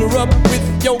cooler up with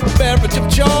your beverage of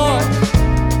choice.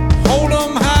 Hold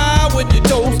 'em high when you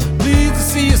toast. Pleased to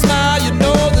see you smile, you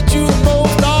know that you the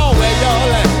most. Oh, where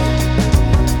y'all at?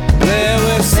 Where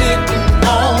we're sitting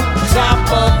on top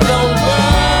of the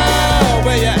world.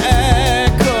 Where you at?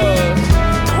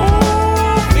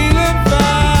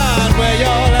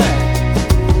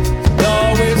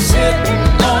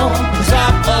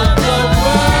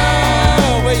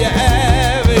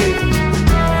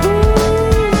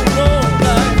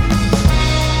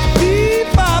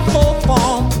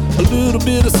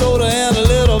 Bit of soda and a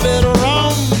little bit of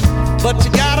rum, but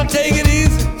you gotta take it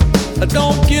easy.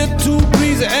 Don't get too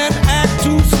greasy and act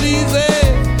too sleazy.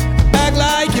 Act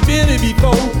like you've been here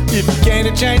before. If you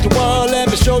can't change the world, let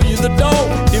me show you the door.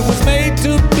 It was made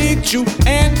to beat you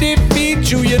and defeat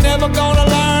you. You're never gonna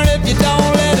learn if you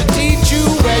don't let it teach you.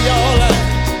 Where y'all at?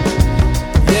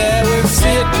 Yeah, we're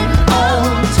sitting on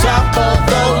top of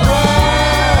the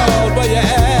world. Where you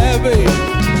at, baby?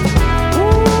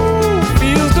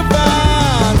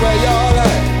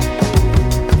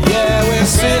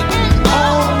 Sitting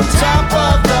on top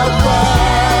of the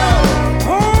world.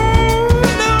 Oh,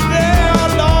 no,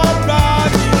 yeah, Lord,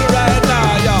 right here, right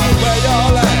now, y'all. Where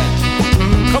y'all at?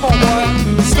 Come on, boy.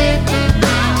 Sitting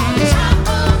on top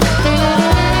of the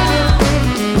world.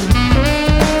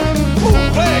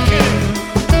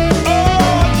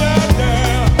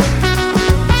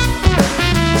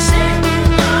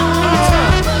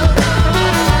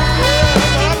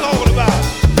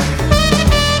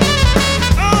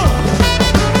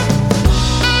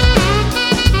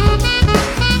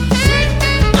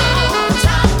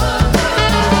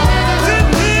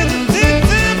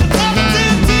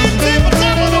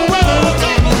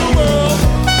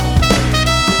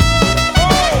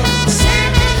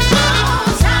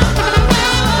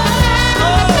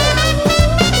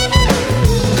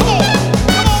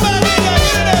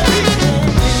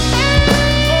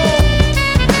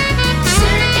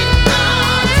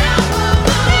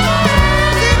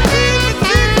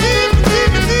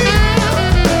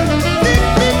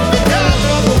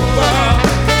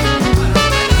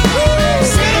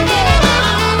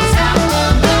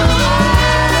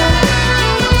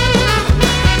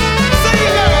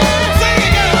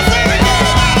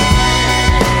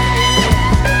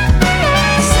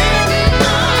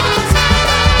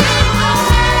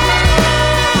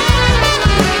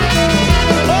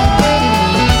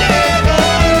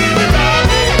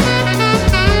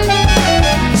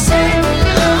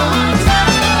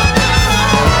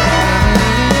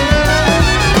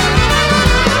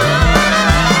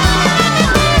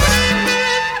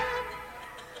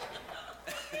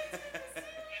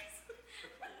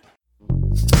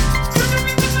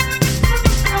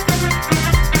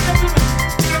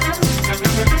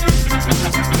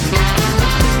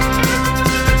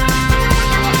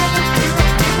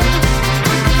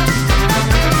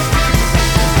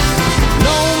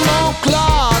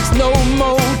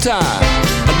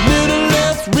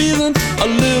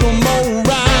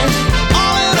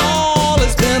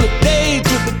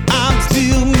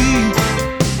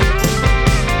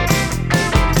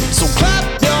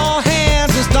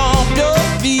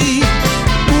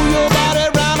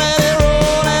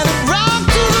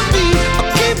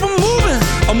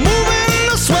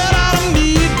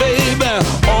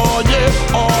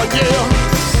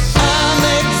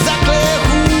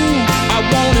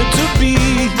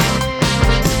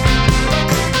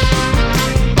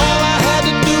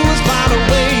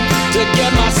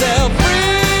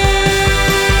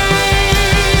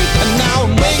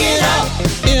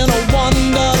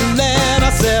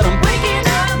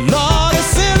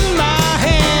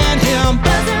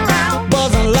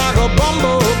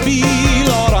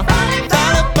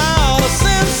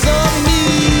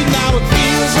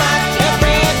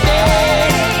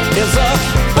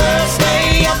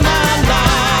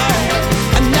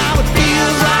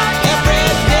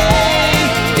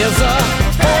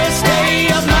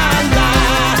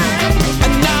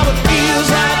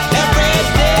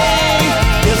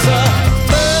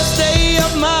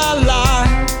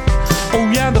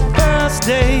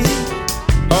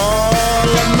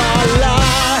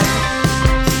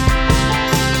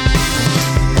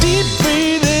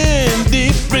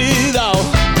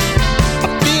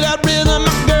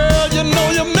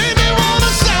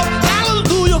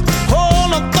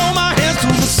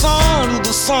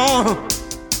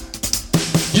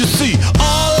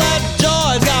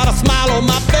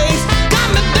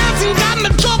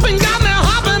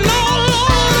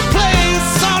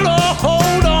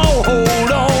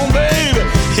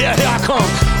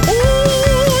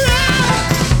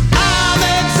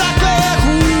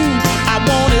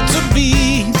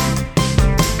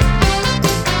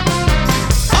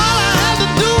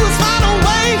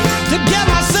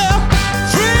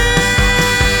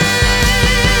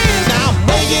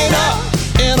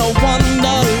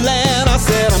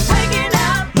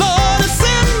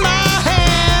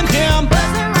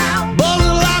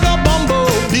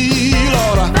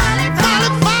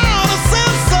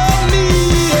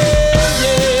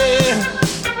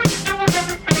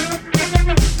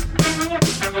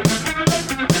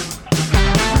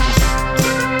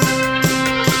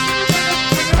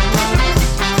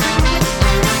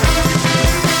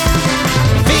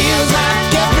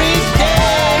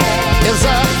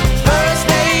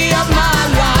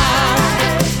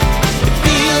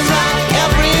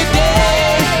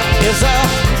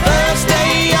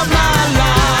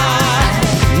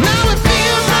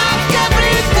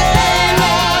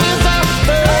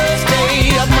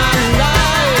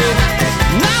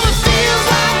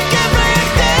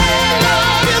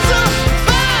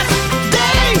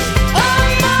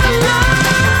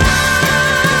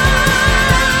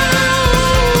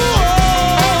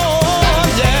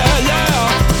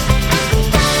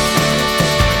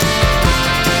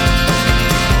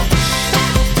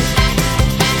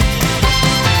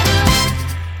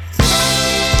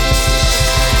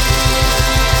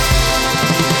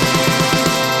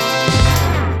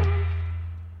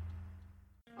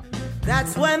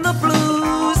 That's when the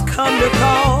blues come to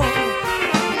call.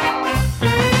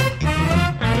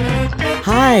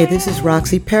 Hi, this is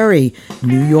Roxy Perry,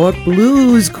 New York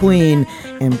Blues Queen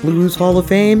and Blues Hall of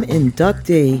Fame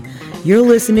inductee. You're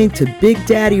listening to Big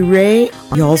Daddy Ray.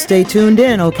 Y'all stay tuned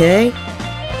in, okay?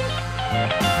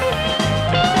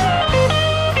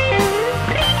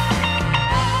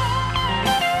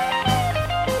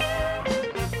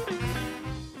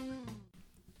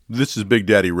 This is Big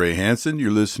Daddy Ray Hansen.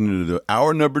 You're listening to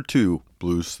hour number 2,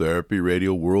 Blues Therapy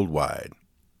Radio Worldwide.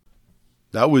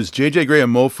 That was J.J.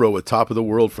 Graham Mofro with Top of the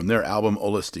World from their album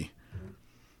Honesty.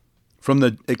 From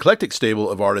the eclectic stable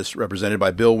of artists represented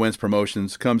by Bill Wentz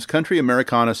Promotions comes country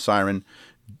Americana siren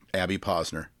Abby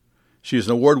Posner. She is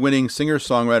an award-winning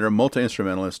singer-songwriter,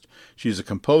 multi-instrumentalist. She is a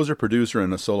composer, producer,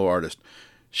 and a solo artist.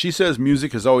 She says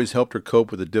music has always helped her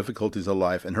cope with the difficulties of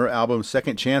life, and her album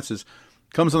Second Chances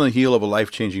comes on the heel of a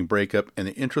life-changing breakup and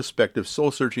the introspective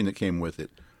soul-searching that came with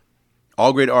it.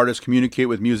 All great artists communicate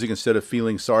with music instead of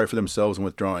feeling sorry for themselves and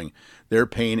withdrawing. Their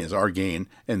pain is our gain,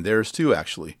 and theirs too,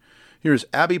 actually. Here's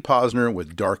Abby Posner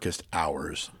with Darkest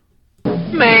Hours.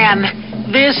 Man,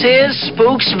 this is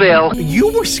Spooksville.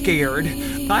 You were scared.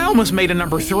 I almost made a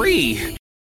number 3.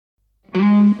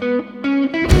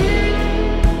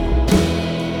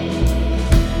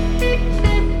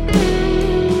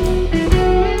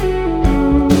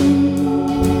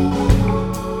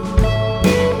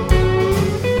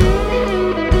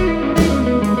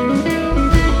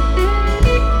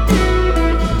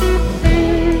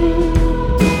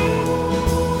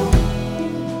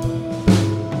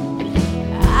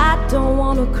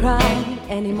 Cry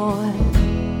anymore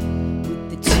with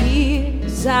the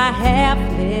tears I have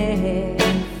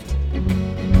left,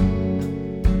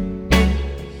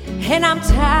 and I'm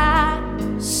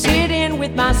tired sitting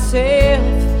with myself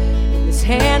in this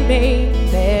handmade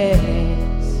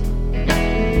mess.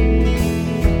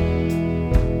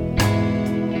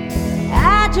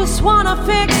 I just wanna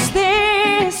fix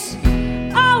this,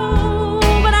 oh,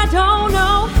 but I don't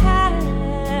know how.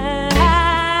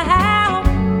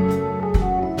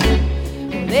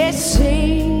 They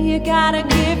say you gotta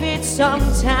give it some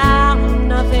time.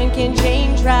 Nothing can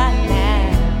change right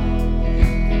now.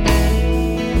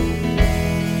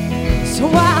 So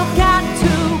I've got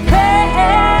to pray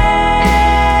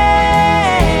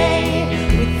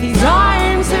with these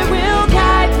arms that will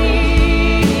guide me.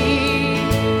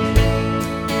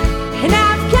 And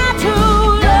I've got to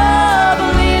love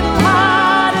a little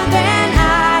harder than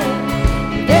I've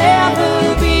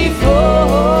ever before.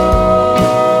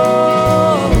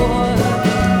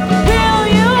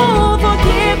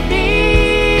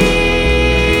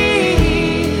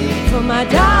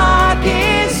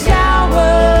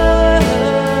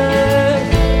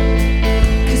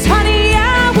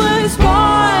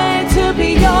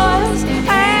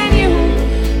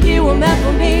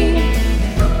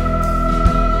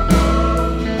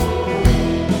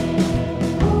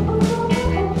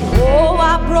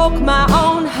 Broke my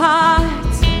own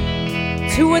heart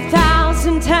to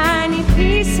 1,000 tiny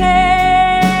pieces.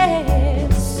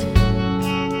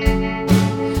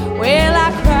 Well,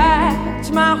 I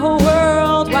cracked my whole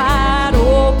world wide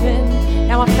open.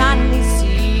 Now I finally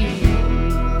see.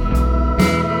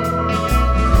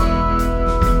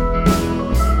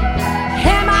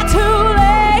 Am I too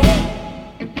late?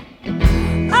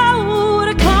 Oh,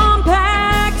 to come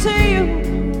back to you.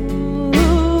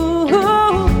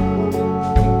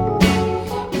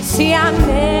 See, I'm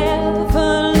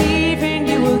never leaving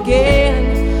you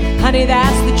again, honey,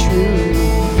 that's the truth.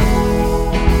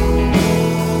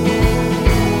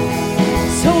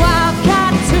 So I've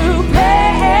got to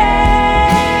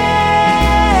pray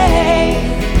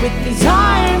with these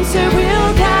arms that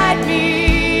will guide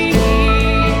me.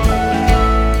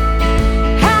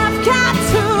 I've got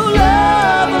to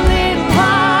love a little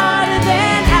harder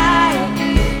than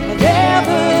I've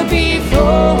ever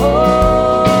before.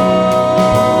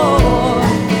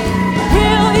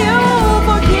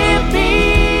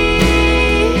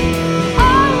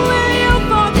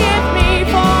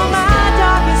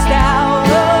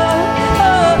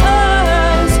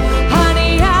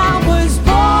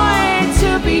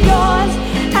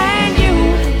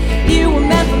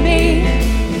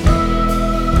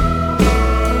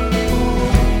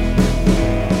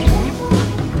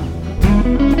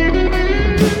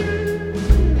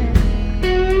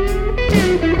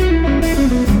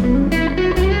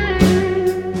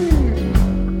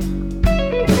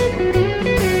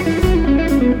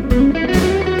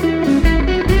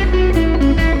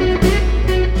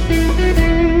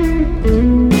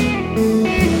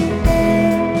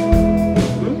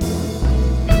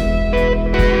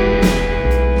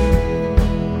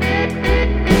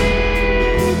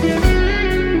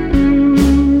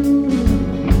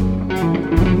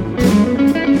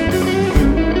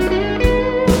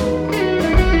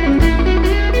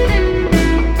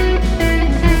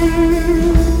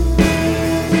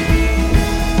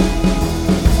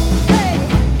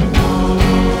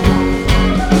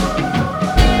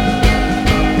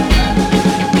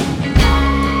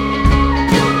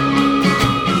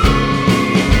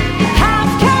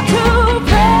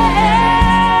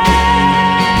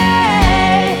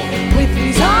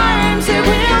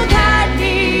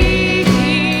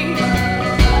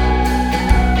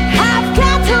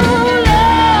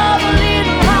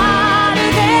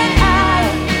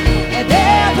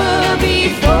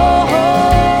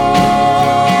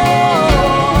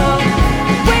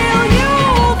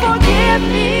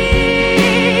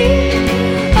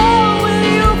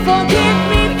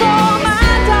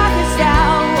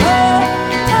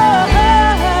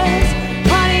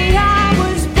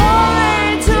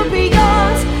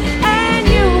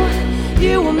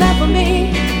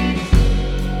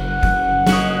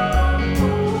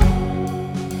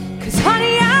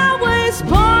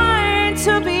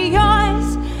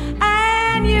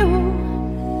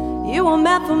 were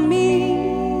meant for me.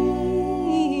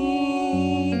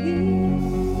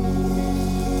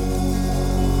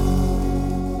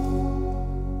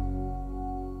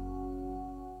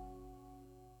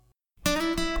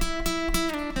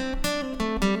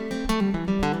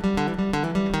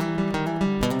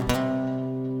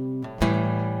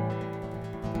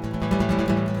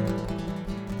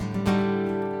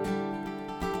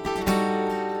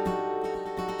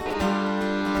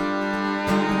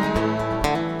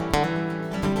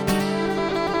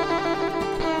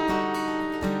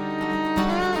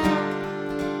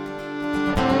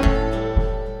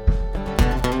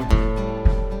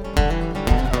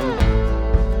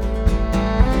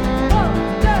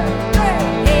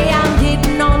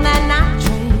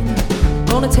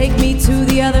 Take me to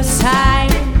the other side.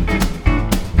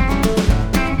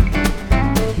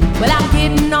 Well, I'm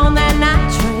getting on that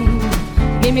night train.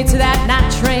 Get me to that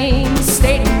night train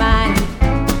state of mind.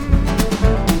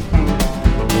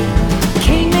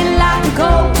 Came in like a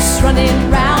ghost, running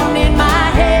round in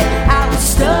my head. I was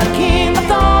stuck in the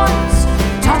thorns,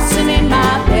 tossing in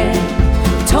my bed.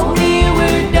 Told me you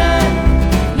were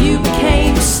done. You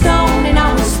became a stone and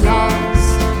I was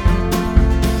lost.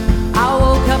 I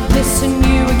woke up missing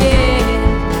you again.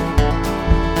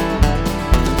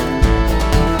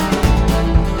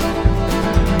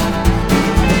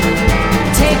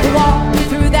 Take a walk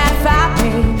through that fire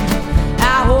rain.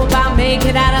 I hope I make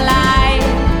it out alive.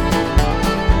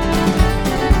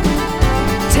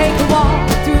 Take a walk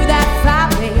through that fire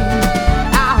rain.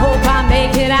 I hope I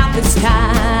make it out this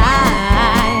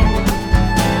time.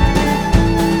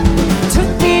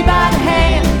 Took me by the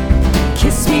hand,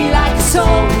 kissed me like a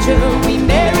soldier. We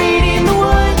married in the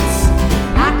woods.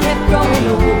 I kept growing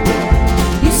old.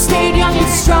 You stayed young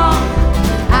and strong.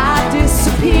 I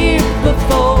disappeared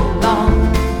before long.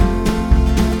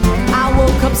 I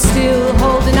woke up still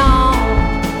holding on.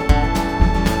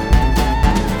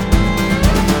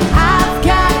 I've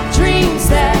got dreams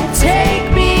that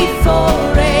take me for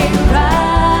a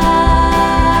ride.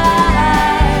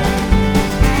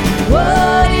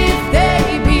 What if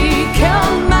they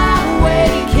become my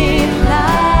waking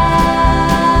life?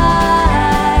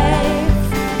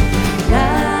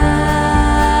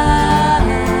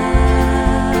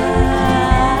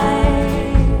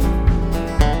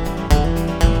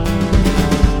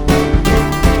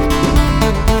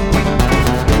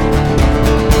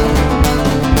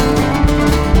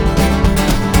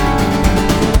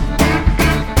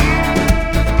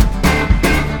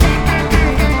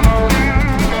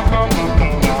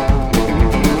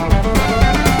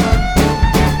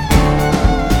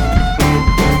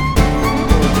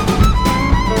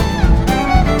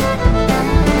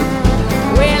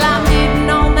 Well, I'm getting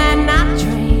on that night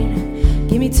train.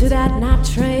 Give me to that night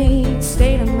train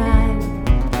state of mind.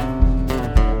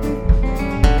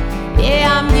 Yeah,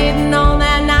 I'm getting on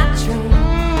that night train.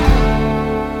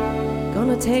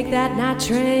 Gonna take that night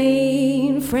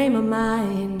train frame of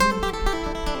mind.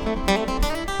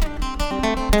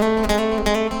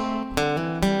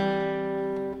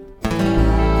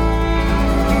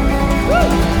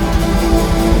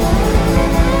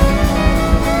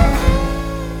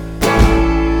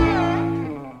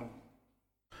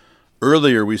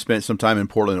 Earlier, we spent some time in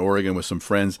Portland, Oregon with some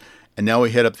friends, and now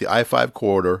we head up the I-5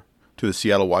 corridor to the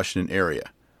Seattle, Washington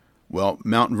area. Well,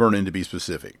 Mount Vernon to be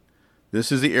specific.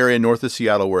 This is the area north of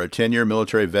Seattle where a 10-year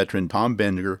military veteran, Tom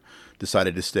Benger,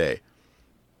 decided to stay.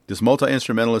 This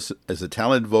multi-instrumentalist, as a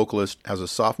talented vocalist, has a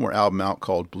sophomore album out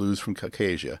called Blues from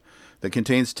Caucasia that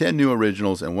contains 10 new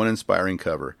originals and one inspiring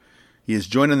cover. He is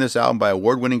joined on this album by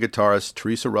award-winning guitarist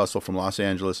Teresa Russell from Los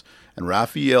Angeles and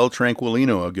Rafael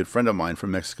Tranquilino, a good friend of mine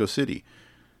from Mexico City.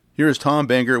 Here is Tom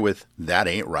Benger with That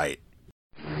Ain't Right.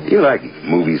 You like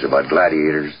movies about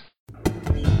gladiators?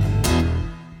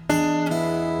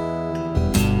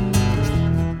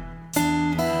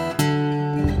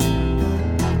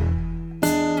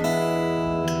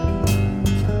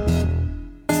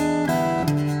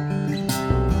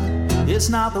 It's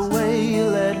not the way you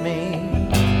let me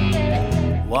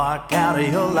walk out of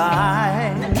your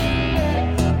life,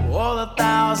 or the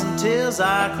 1,000 tears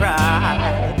I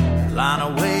cried, lying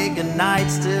awake at night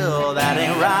still, that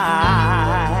ain't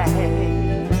right.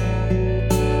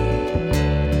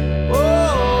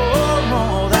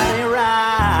 Oh, that ain't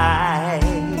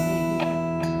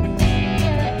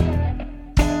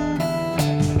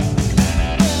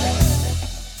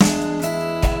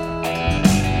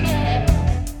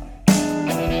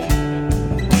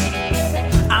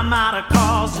I might have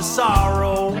caused you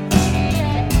sorrow,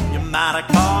 you might have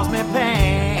caused me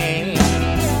pain,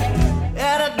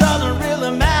 and it doesn't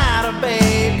really matter,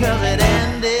 babe, 'cause it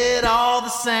ended all the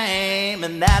same,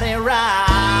 and that ain't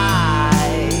right.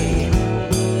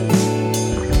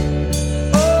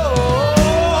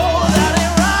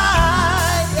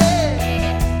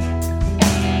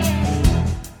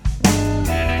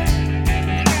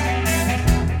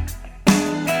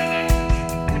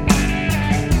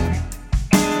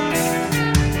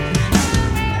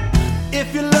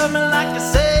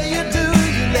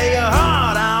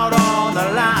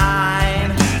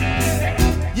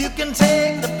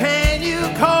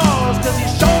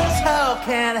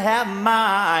 have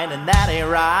mine, and that ain't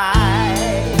right.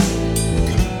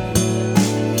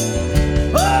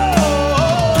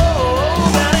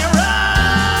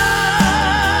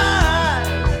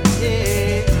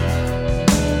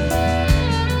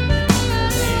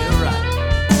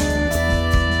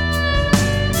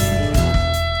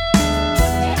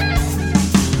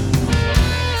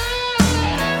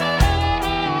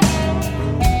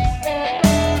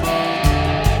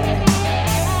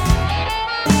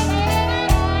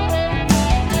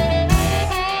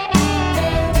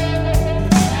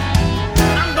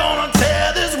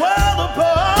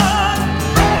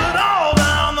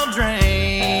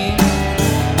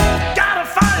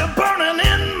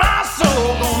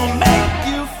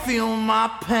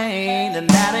 Pain, and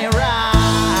that ain't right.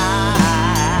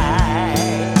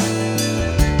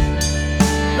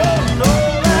 No, no,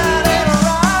 that ain't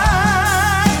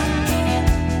right.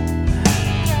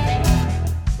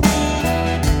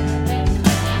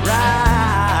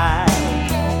 Right.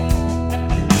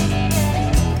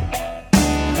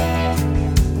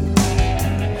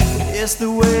 It's the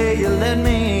way you let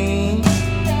me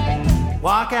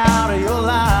walk out of your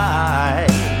life.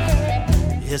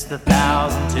 It's the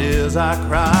thousand tears I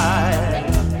cry,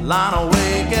 lying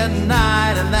awake at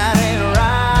night, and that ain't right.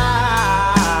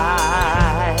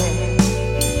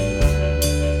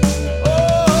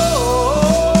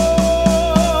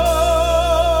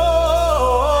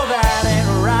 Oh, that ain't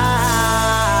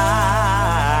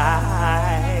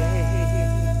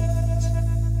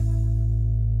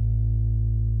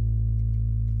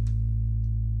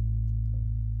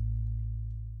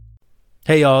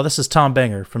Hey y'all, this is Tom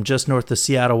Banger from just north of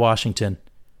Seattle, Washington.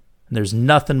 And there's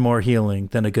nothing more healing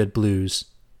than a good blues.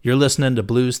 You're listening to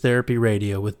Blues Therapy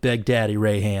Radio with Big Daddy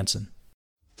Ray Hansen.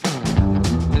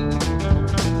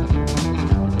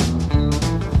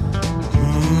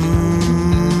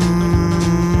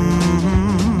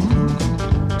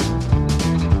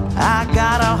 I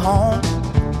got a home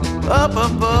up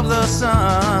above the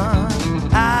sun.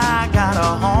 I got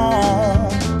a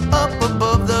home up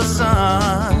above the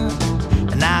sun.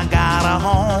 I got a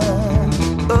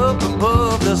home up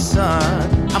above the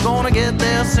sun. I'm gonna get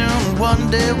there soon,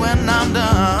 one day when I'm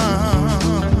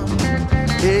done.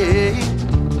 Hey.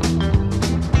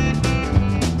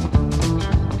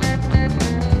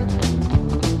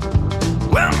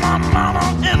 Well, my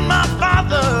mama and my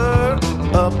father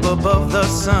up above the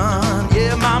sun.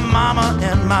 Yeah, my mama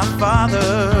and my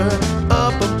father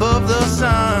up above the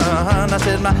sun. I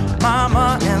said my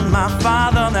mama and my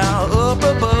father now up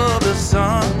above the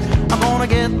sun. I'm gonna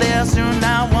get there soon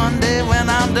now, one day when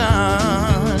I'm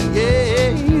done. Yeah,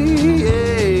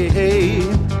 yeah, yeah.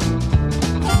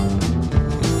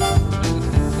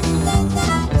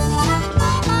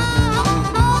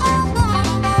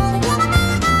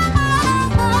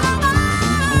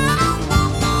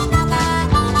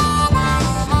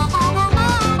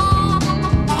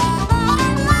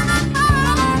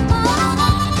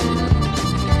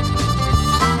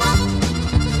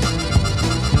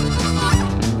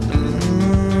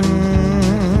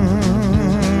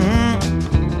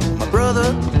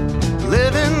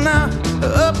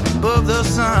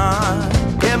 Sun.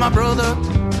 Yeah, my brother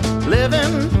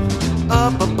living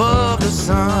up above the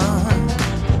sun.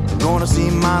 I'm gonna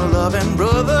see my loving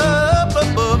brother up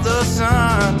above the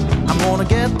sun. I'm gonna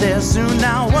get there soon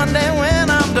now, one day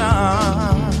when I'm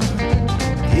done.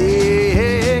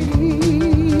 Yeah,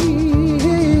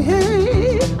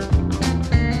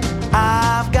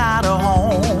 I've got a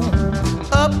home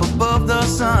up above the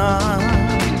sun.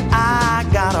 I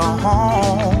got a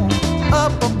home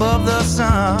up above the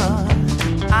sun.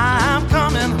 I'm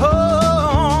coming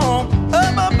home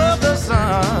up above the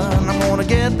sun. I'm gonna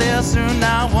get there soon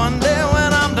now, one day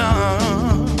when I'm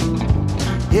done.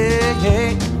 Yeah,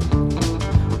 yeah,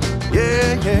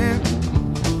 yeah, yeah.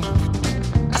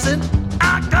 I said,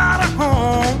 I got a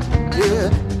home,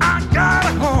 yeah, I got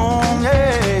a home,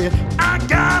 yeah, I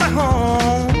got a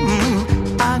home,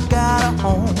 I got a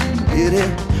home, yeah,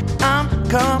 I'm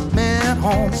coming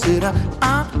home, said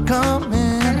I'm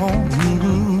coming home.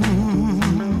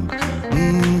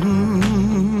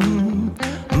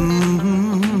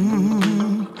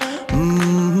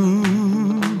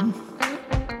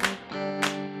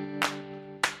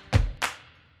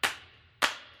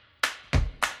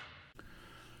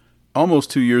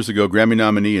 Almost 2 years ago, Grammy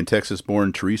nominee and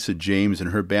Texas-born Teresa James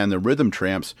and her band, the Rhythm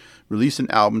Tramps, released an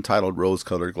album titled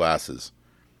Rose-Colored Glasses.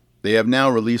 They have now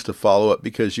released a follow-up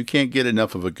because you can't get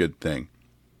enough of a good thing.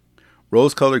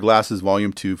 Rose-Colored Glasses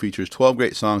Volume 2 features 12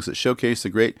 great songs that showcase the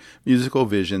great musical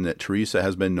vision that Teresa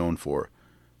has been known for.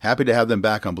 Happy to have them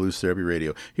back on Blues Therapy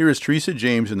Radio. Here is Teresa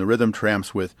James and the Rhythm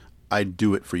Tramps with I'd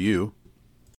Do It For You.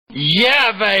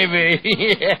 Yeah, baby.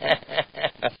 Yeah.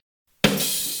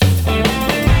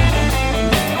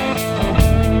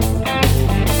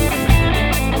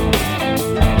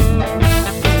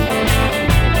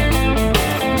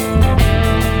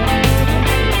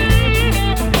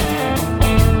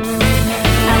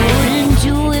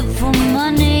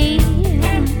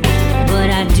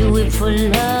 Do it for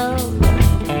love,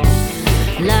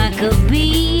 like a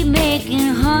bee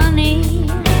making honey.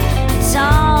 It's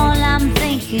all I'm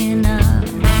thinking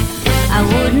of. I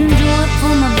wouldn't do it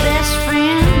for my best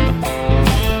friend,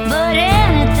 but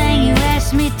anything you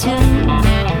ask me to,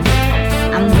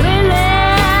 I'm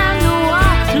willing to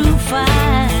walk through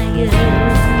fire.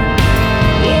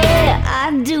 Yeah,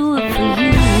 I'd do it for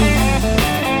you.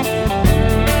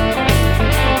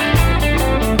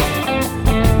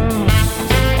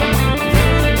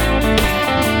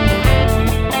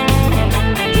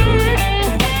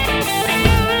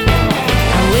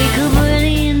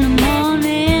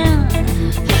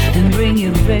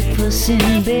 Breakfast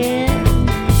in bed,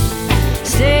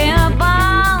 stay up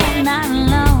all night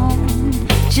long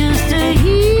just to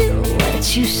hear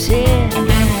what you said.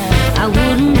 I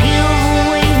wouldn't give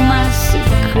away my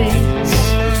secrets,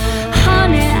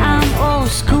 honey, I'm old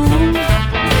school.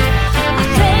 I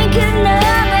think you know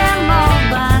them all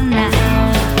by now.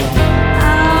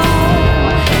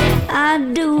 Oh, I'd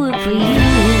do it for you.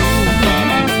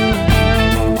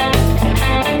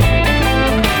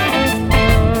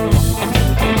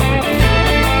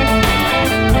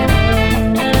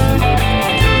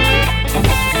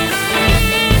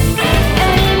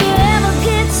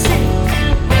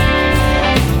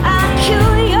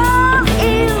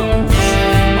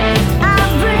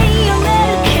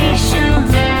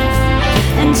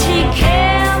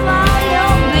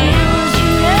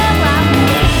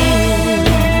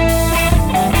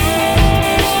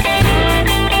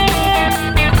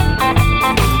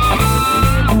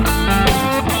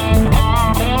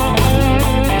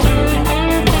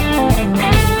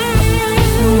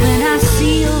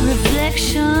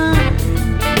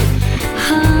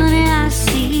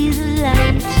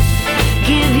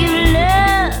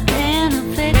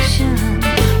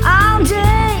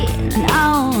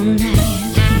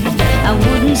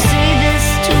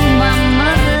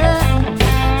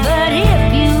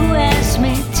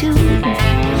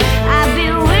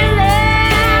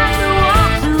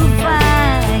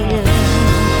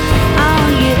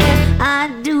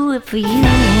 For you,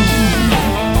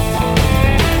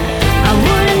 I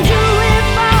wouldn't do it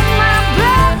for my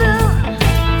brother,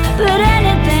 but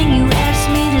anything you ask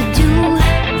me to do,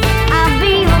 I'll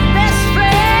be your best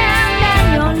friend and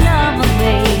your lover,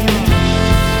 babe.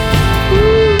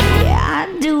 Ooh, yeah,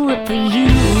 I'd do it for you.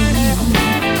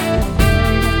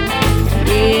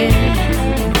 Yeah,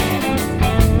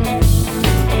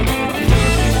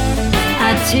 I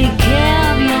take care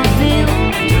of your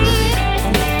bills,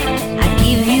 I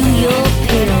give you your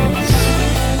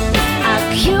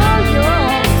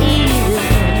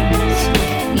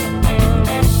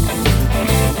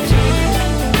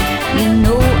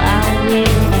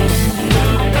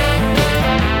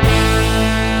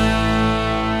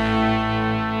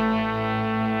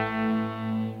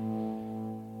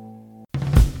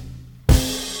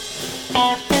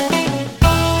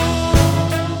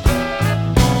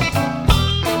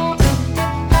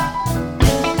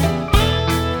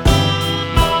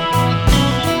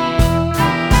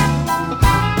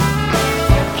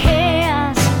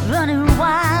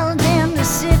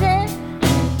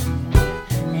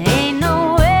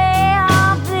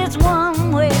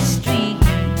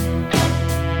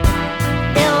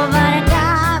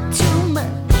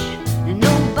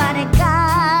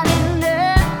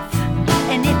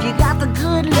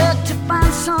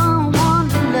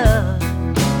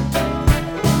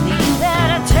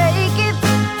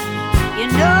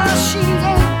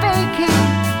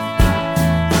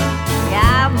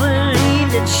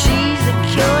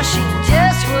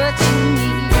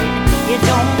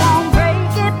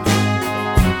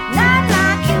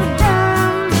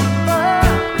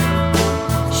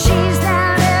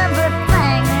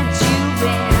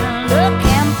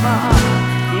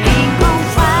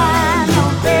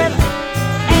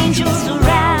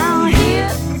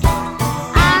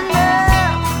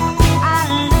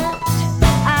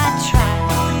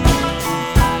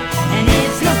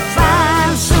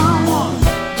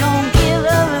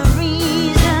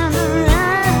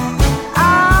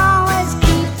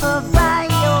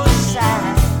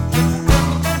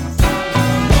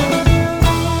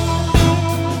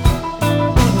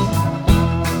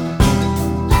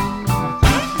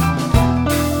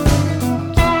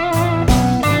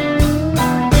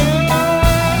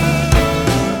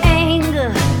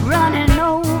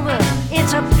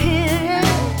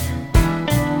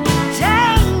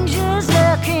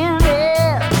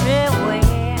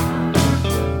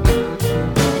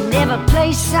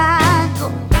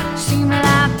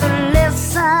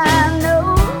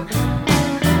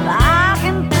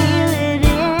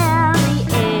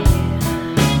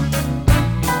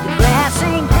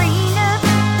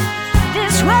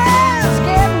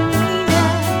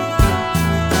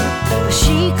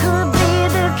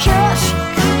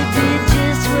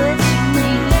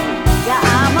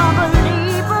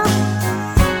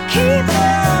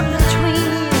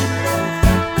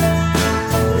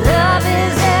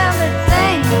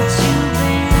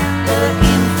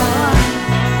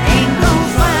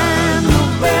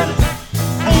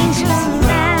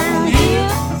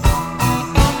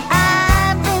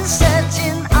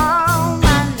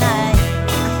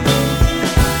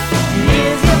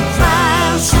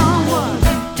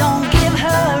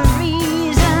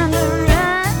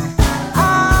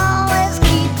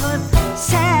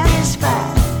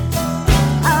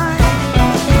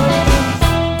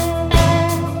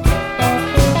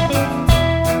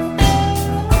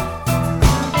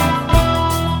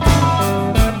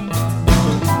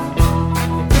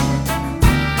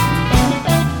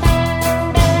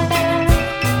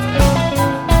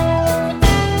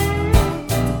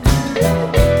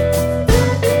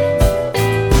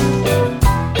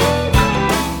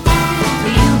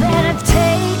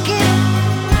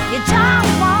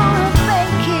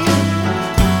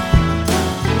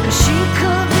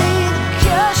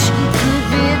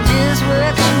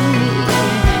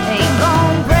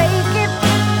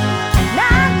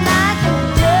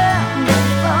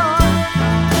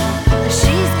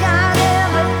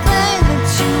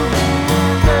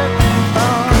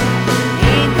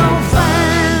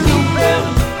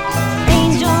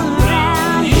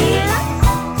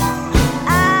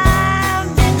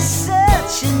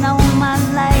my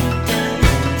life.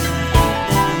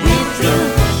 If you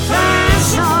find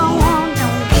someone,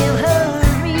 don't give her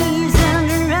a reason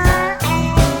to run.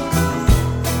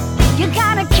 You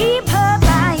gotta keep her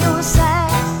by your side.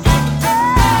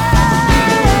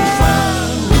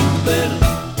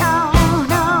 No,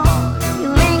 no, you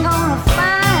ain't gonna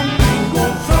find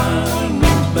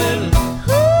no better.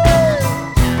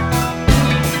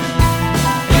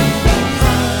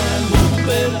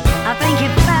 I think you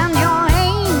found your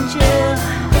angel.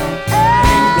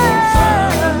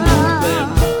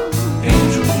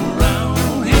 Angels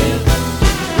around here.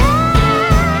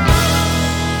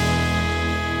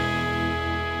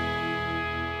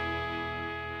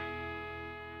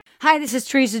 Hi, this is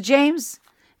Teresa James,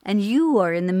 and you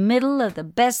are in the middle of the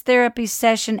best therapy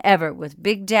session ever with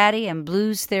Big Daddy and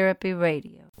Blues Therapy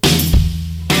Radio.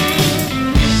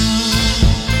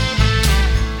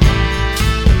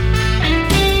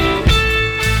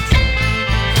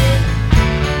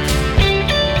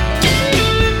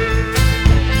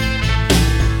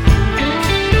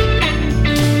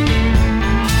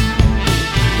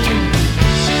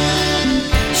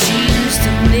 She used to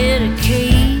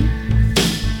medicate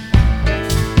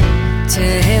to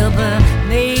help her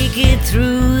make it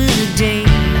through the day.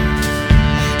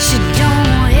 She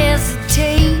don't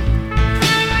hesitate.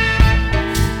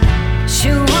 She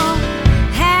won't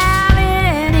have it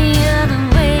any other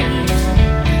way.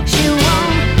 She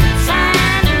won't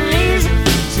find a reason.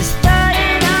 She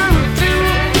started on through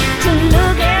to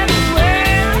look at the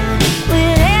world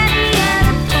with any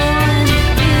other point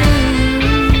of view.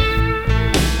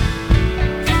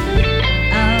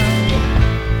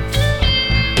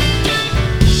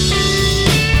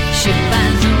 She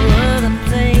finds no other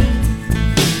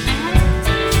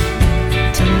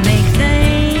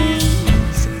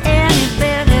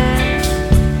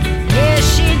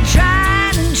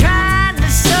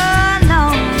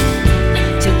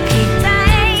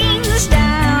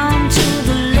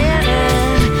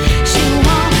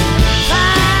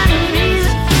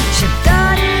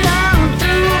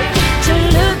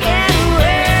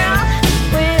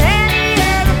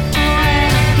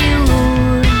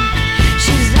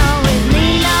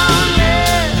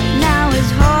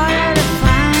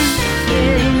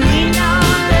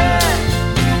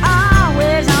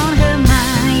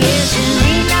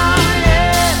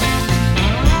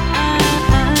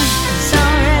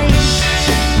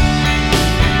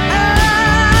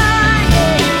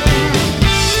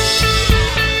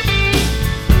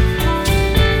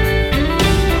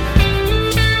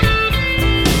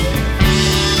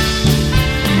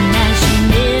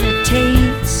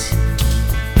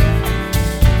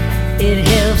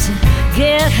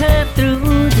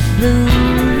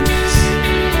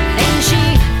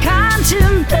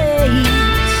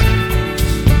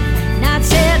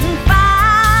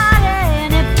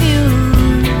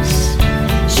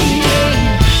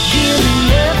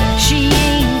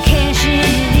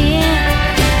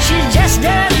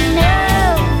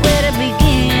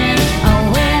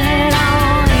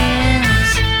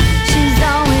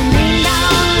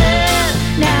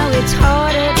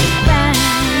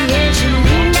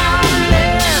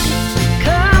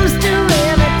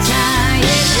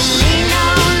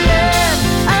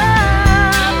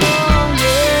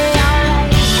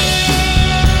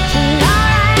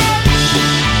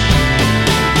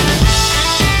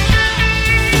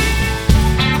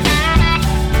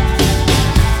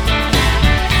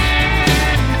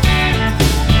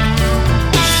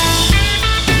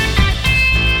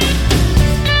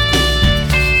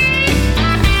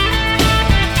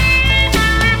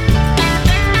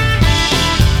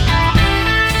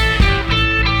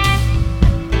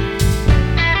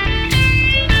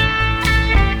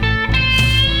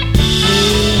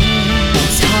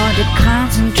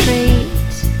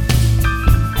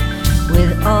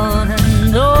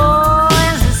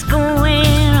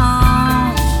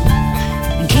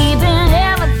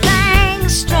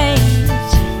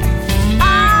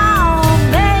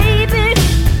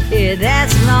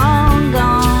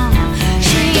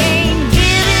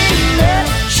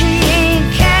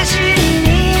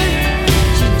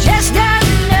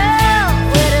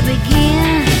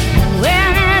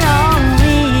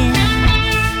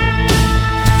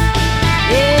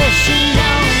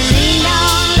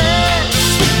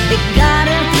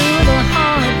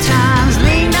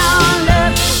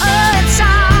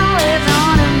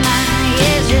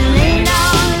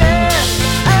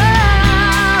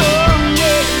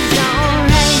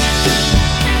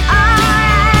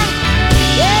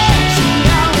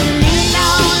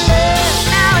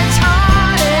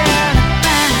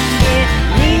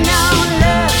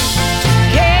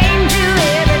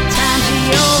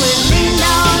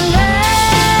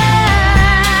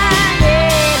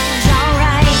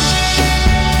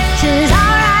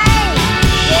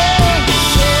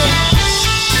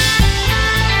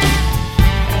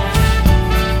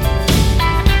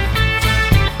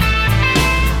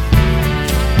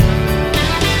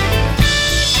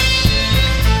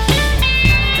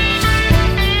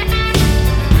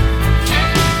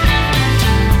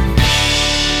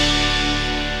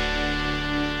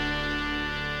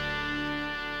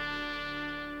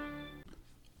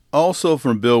Also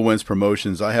from Bill Wentz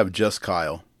Promotions, I have Just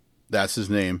Kyle. That's his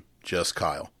name, Just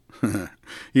Kyle.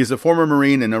 He's a former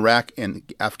Marine, an Iraq and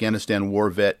Afghanistan war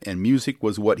vet, and music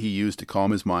was what he used to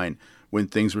calm his mind when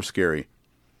things were scary.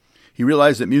 He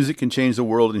realized that music can change the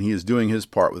world, and he is doing his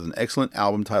part with an excellent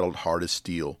album titled Hard as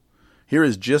Steel. Here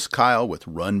is Just Kyle with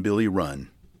Run Billy Run.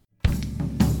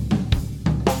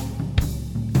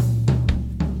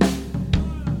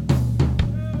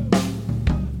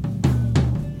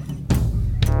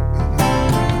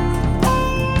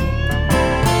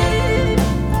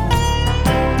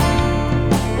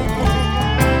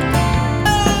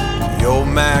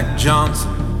 Mac Johnson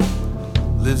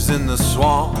lives in the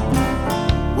swamp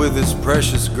with his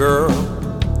precious girl.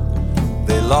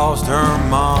 They lost her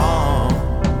mom.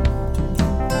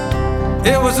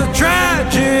 It was a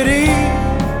tragedy.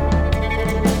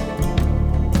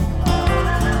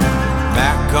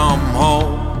 Mac come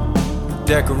home, a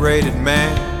decorated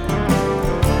man,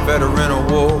 veteran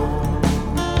of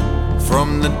war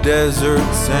from the desert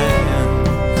sand.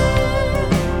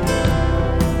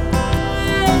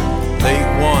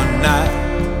 Late one night,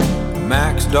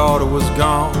 Mac's daughter was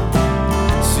gone.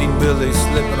 Seen Billy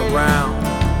slipping around,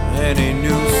 and he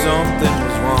knew something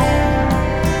was wrong.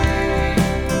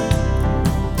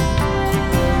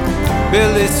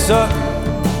 Billy Sutton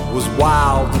was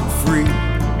wild and free,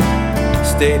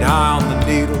 stayed high on the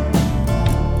needle,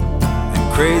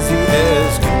 and crazy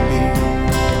as could be.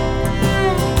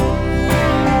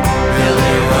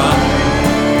 Billy run,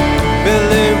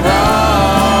 Billy run.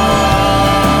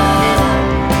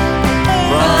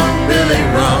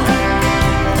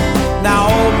 Now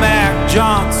old Mac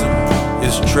Johnson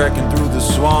is trekking through the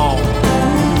swamp.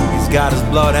 He's got his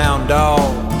bloodhound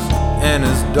dogs and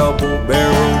his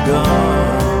double-barrel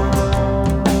gun.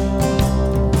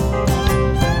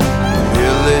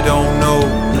 Billy don't know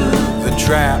the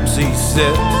traps he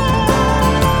set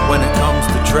when it comes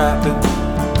to trapping.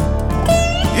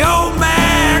 Yo,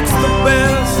 Mac's the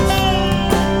best.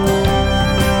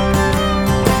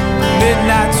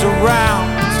 Midnight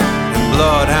surrounds and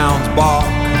bloodhounds bark.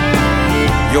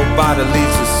 Your body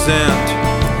leaves a scent,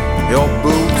 your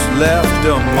boots left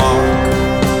a mark.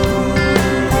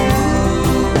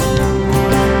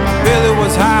 Billy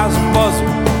was high as a buzzard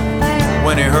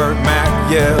when he heard Mac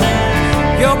yell,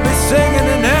 "You'll be singing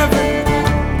in heaven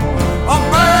or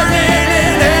burning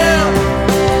in hell."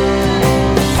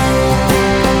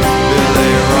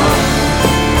 Billy run,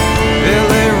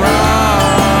 Billy run,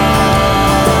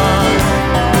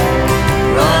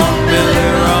 run Billy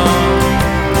run.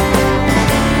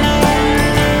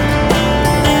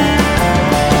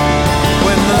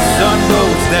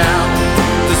 Down,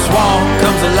 the swamp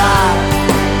comes alive,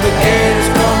 the gators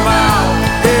come out,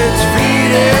 it's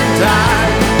feeding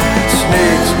time.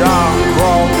 Snakes start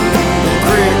crawling, the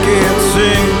crickets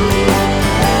sing,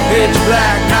 pitch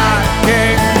black night,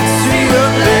 can't see a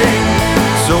thing.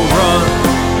 So run,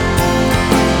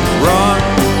 run,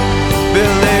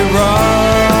 Billy run.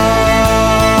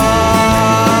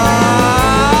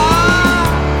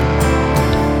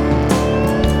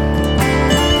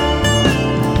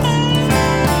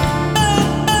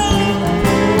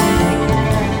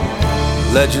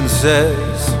 Legend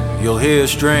says you'll hear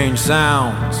strange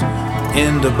sounds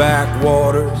in the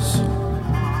backwaters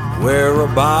where a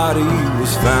body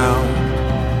was found.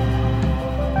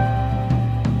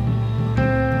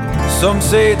 Some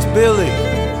say it's Billy,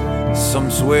 some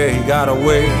swear he got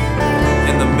away.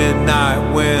 In the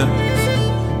midnight winds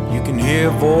you can hear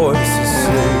voices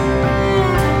say,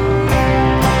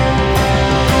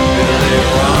 Billy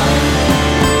run,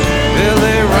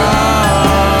 Billy run.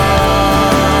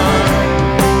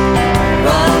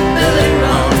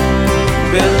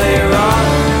 Billy run,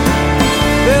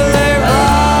 Billy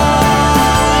run,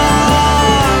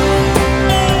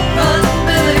 run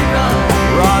Billy run,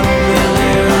 run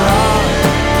Billy run,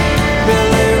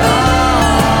 Billy run,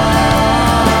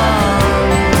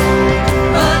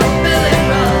 run Billy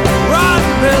run, run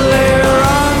Billy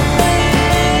run.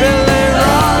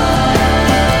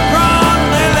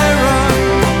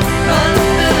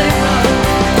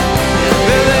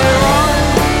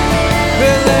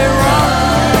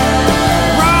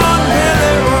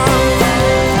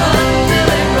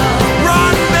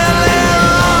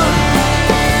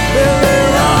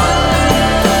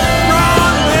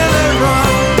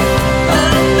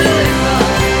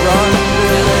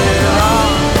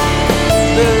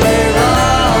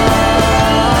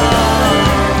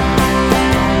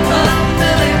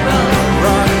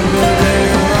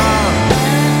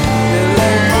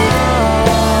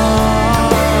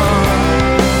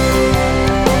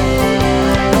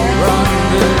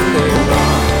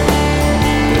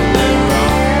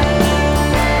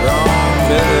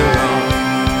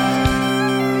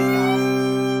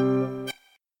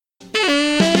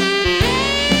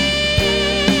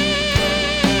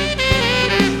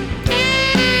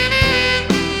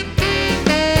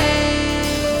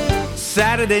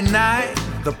 Saturday night,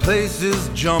 the place is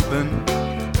jumping.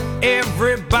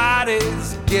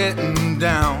 Everybody's getting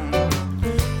down.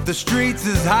 The streets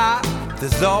is hot,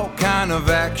 there's all kind of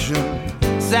action.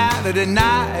 Saturday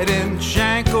night in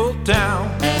Shankletown.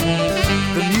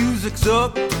 The music's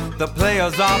up, the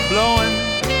players are blowing.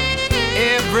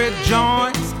 Every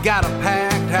joint's got a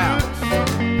packed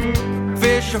house.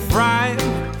 Fish are frying,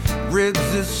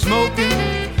 ribs is smoking.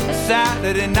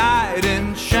 Saturday night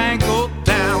in Shankletown.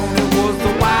 It was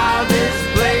the wildest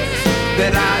place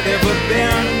that I'd ever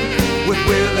been, with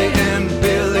Willie and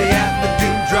Billy at the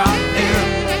Dewdrop Inn.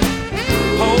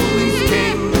 Police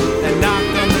came and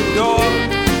knocked on the door.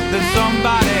 Then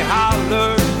somebody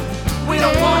hollered, "We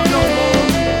don't want no more."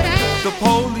 The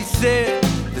police said,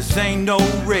 "This ain't no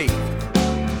rape.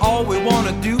 All we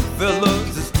wanna do,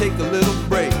 fellas, is take a little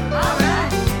break. All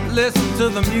right. Listen to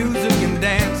the music and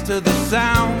dance to the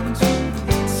sounds.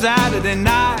 Saturday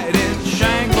night in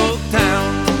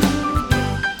Shankletown."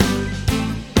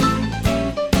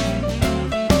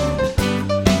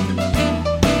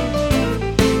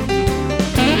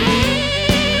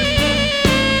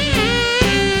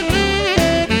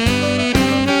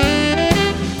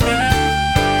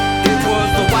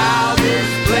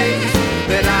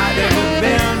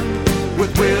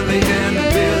 Willie and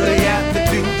Billy at the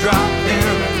Dewdrop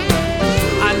Inn.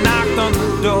 I knocked on the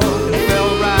door and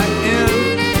fell right in.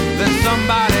 Then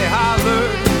somebody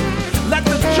hollered, "Let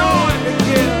the joy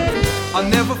begin." I'll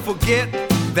never forget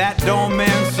that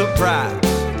doorman's surprise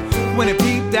when he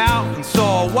peeped out and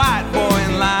saw a white boy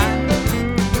in line.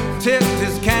 Tipped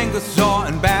his Kangol saw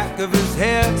in back of his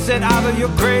head, said, "Either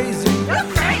you're crazy,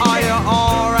 are you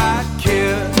alright,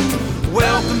 kid?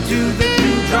 Welcome to the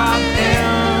Dewdrop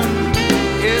Inn.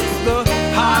 It's the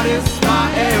hottest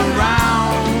spot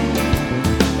around.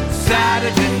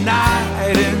 Saturday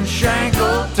night in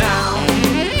Shankletown.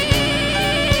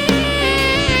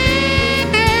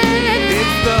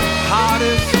 It's the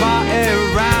hottest spot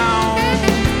around.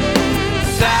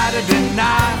 Saturday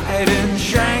night in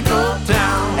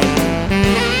Shankletown.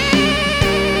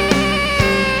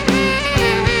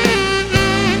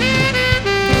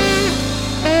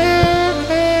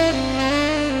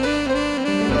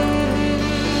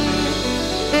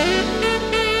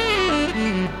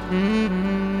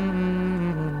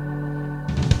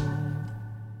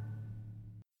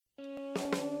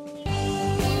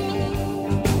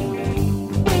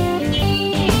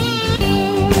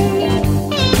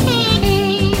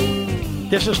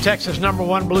 This is Texas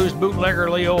 #1 blues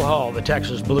bootlegger Leo Hall, the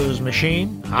Texas Blues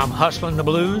Machine. I'm hustling the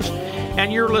blues,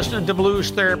 and you're listening to Blues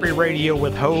Therapy Radio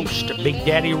with host Big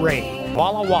Daddy Ray.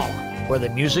 Walla Walla, where the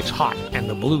music's hot and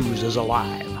the blues is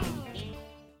alive.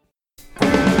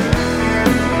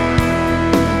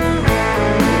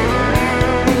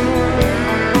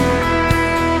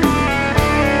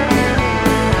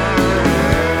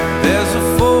 There's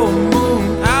a full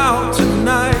moon out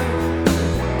tonight,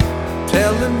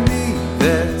 telling me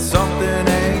that something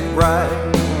ain't right.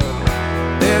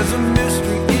 There's a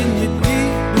mystery in your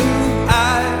deep blue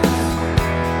eyes.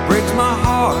 Breaks my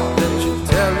heart that you're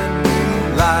telling me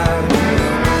lies.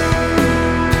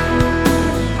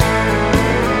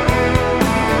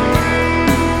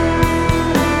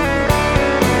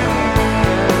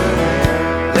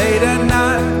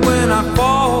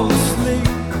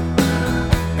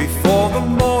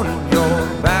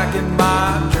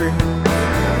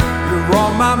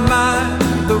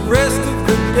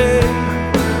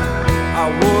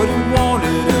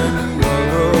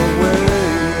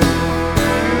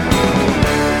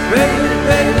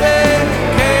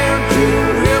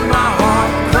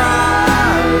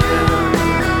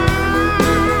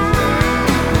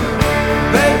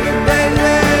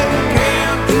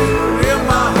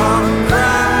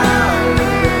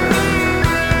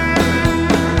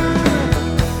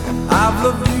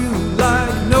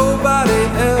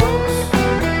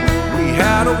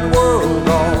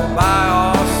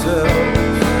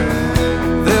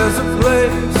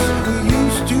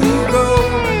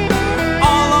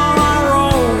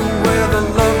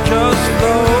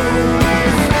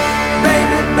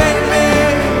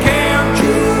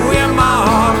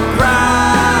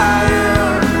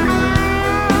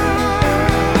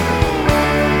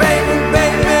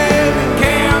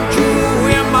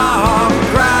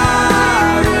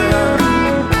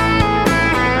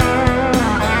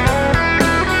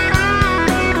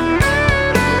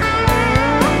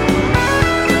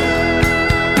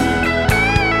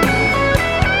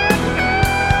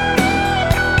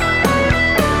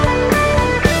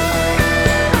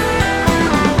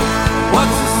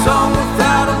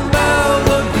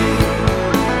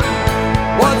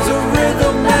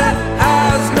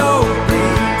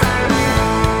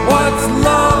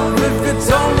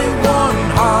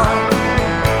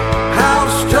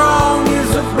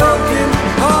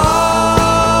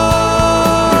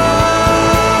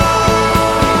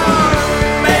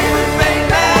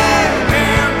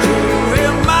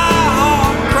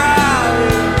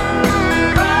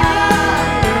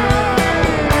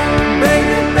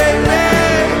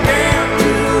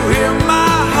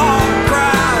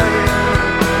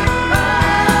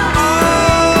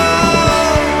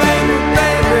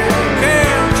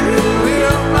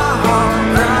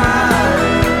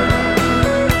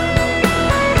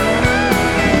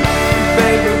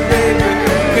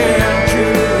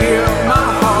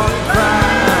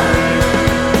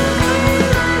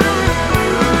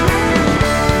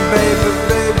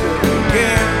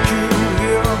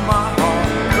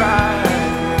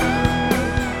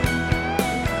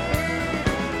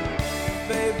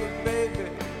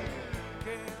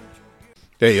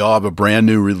 Hey, y'all have a brand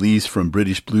new release from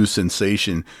British blues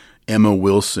sensation Emma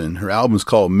Wilson. Her album's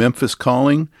called Memphis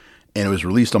Calling, and it was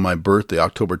released on my birthday,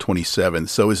 October 27th.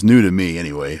 So it's new to me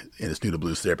anyway, and it's new to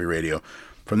Blues Therapy Radio.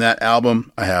 From that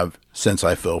album, I have Since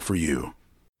I Fell for You.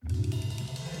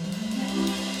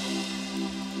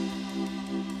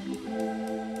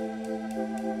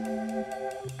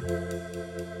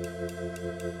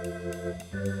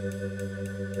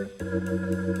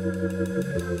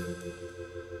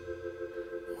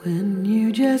 When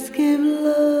you just give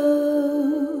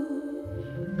love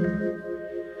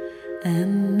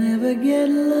and never get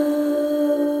love,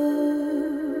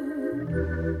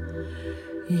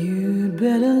 you'd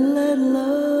better let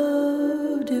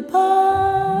love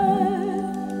depart.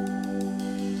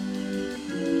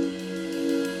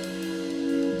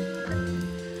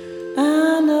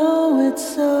 I know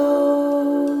it's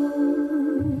so,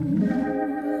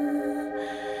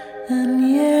 and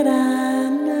yet I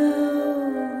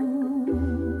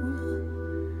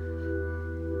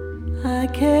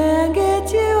can't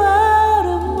get you out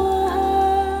of my heart.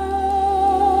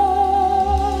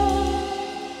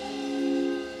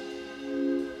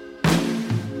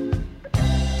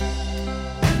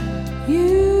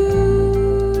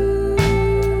 You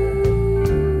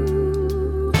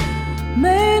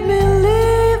made me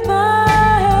leave my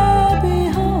happy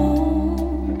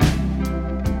home.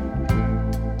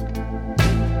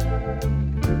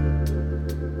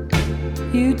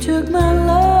 You took my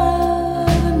love,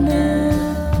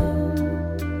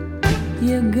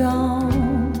 you're gone.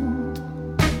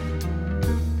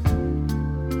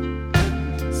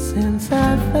 Since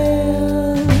I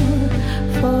fell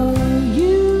for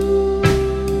you,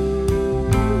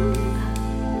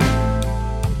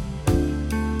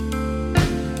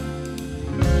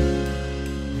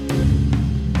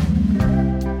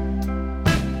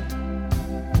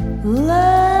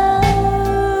 love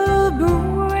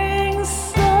brings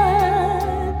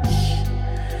such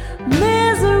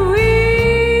misery.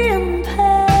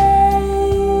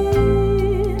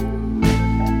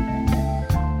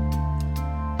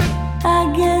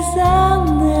 I guess I'll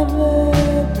never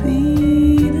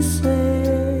be the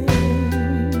same.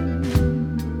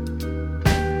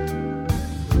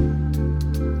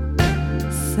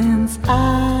 Since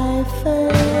I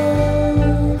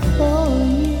fell for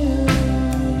you.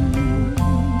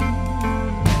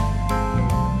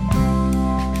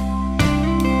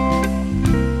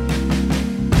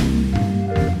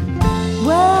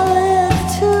 Well,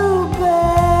 it's too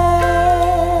bad,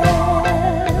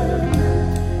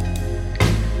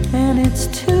 and it's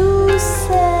too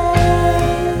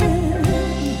sad,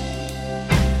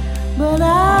 but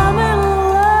I'm in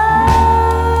love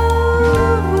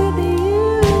with you.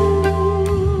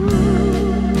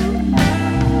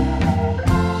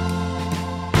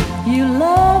 You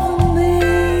love me,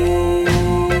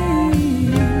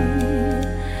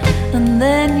 and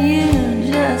then you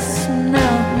just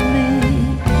snub me.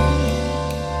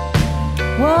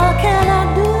 What can I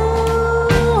do?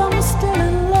 I'm still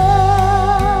in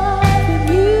love with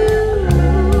you.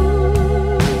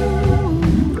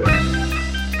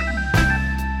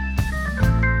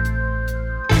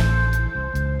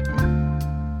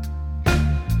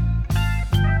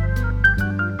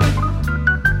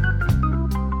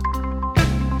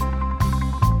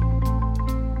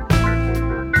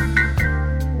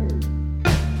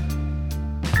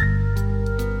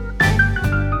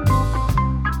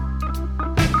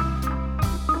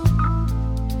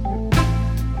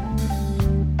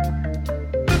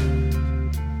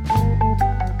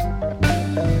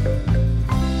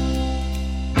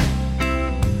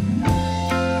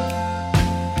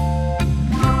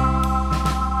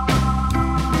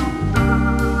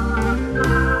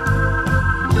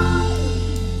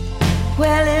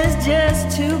 Well, it's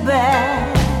just too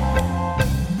bad,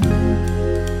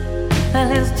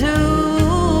 and it's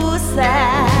too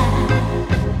sad,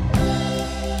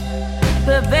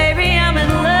 but baby, I'm in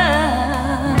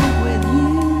love with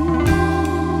you.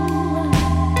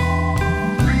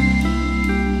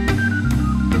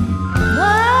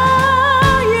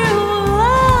 Oh, you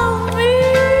love me,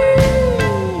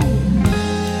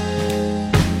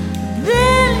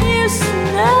 then you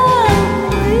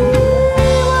snub me.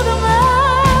 What am I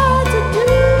to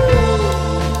do?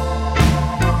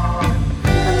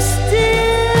 I'm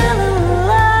still in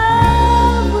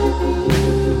love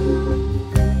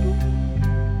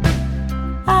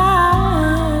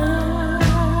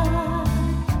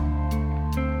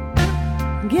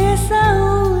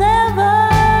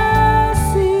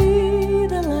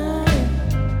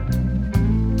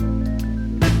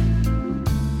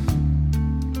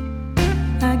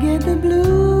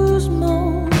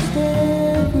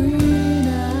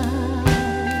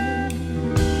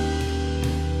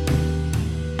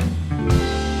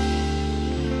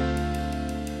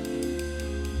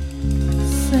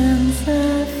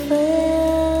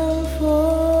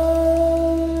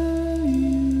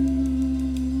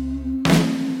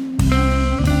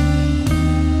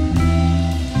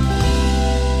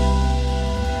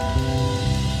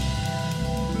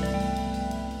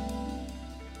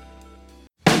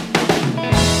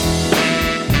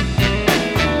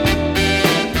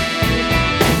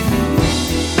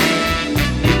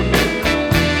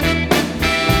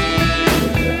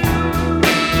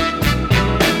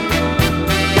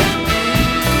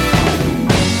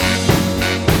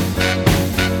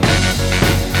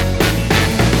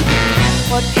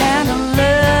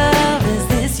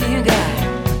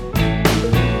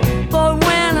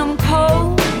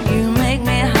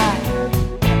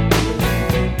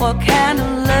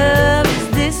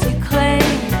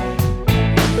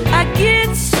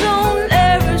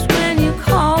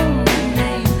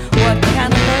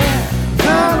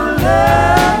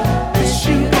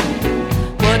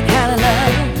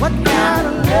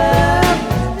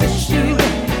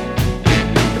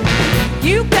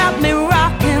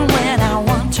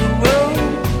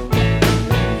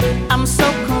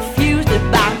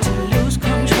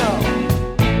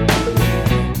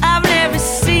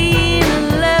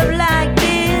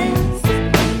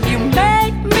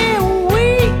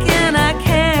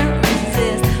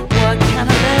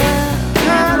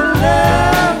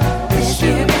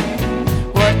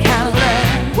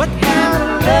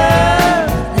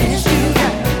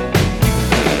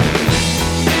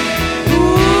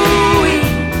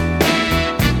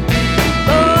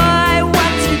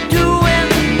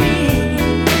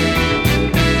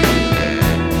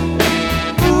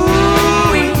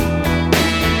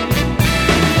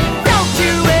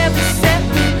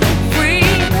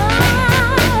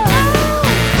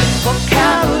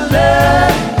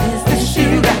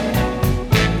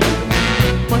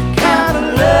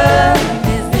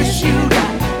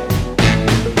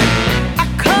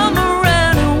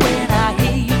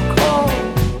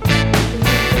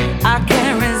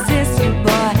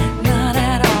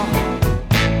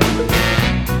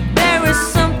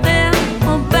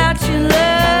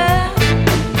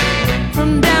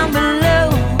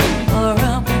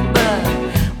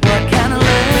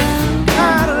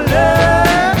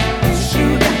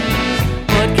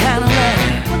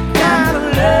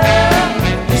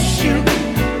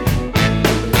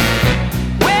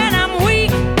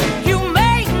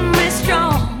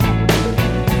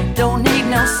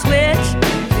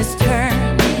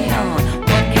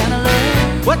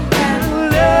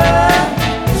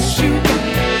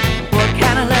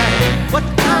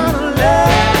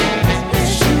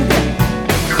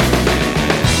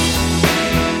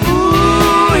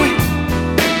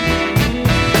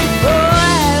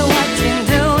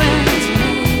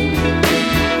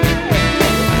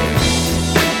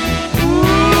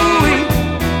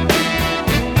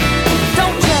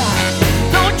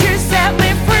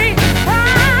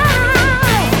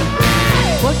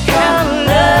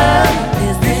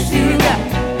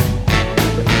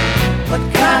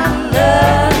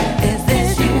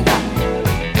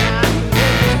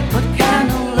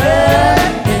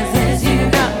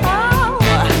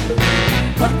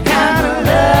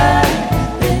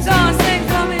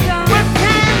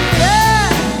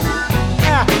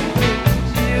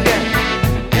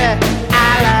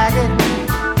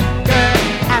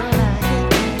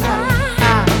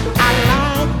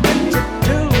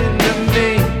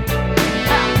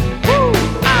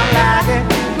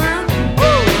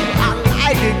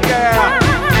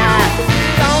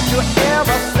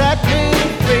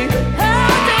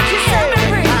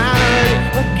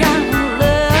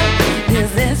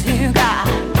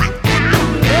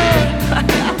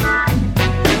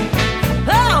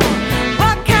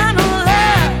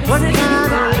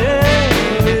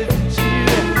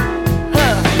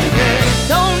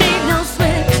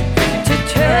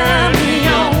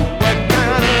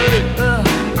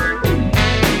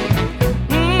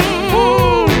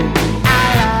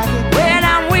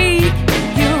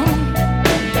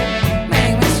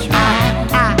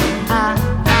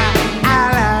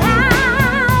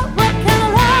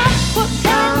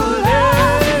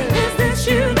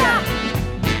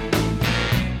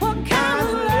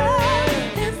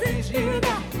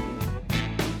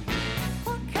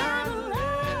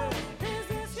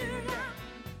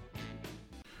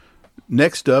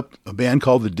Next up, a band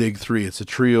called the Dig Three. It's a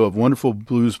trio of wonderful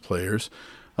blues players.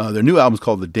 Their new album is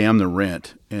called The Damn the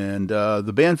Rent, and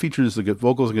the band features the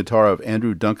vocals and guitar of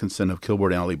Andrew Duncanson of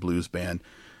Kilbourne Alley Blues Band.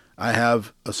 I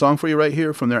have a song for you right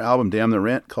here from their album Damn the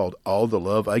Rent called All the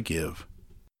Love I Give.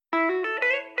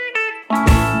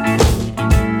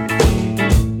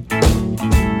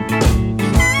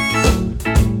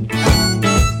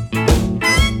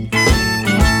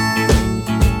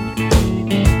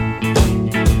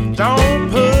 Don't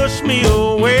push me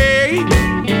away,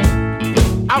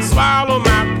 I'll swallow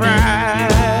my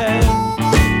pride.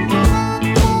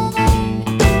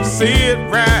 Sit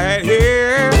right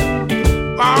here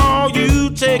while you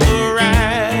take a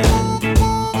ride.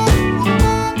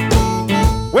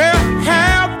 Well,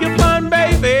 have your fun,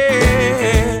 baby,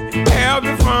 have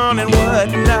your fun and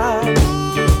whatnot.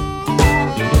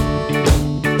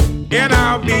 And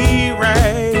I'll be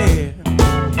right here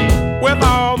with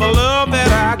all the love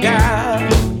that I got.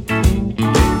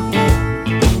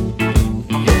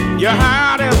 You're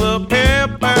hot as a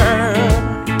pepper,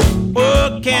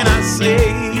 what can I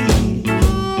say?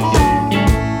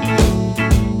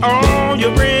 Oh, you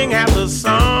bring out the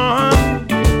sun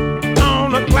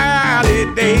on a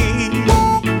cloudy day.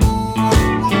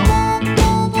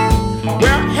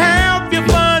 Well, have your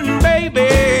fun, baby,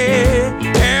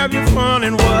 have your fun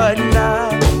and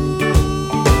whatnot.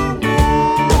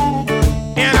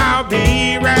 And I'll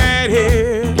be right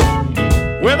here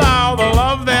with all the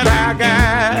love that I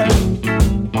got.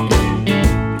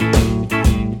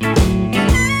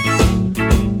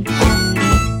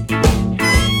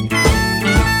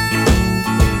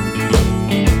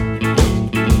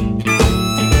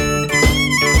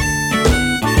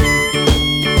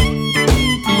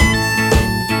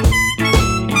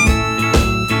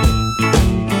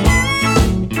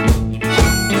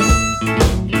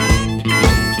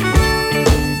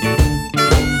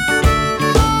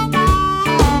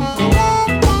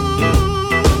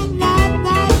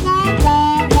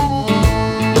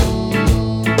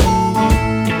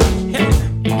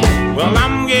 Well,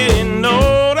 I'm getting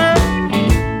older,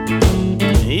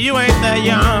 you ain't that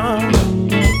young.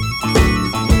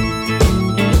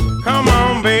 Come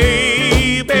on,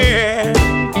 baby,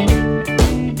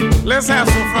 let's have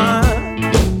some fun.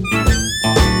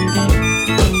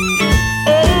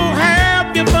 Oh,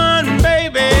 have your fun,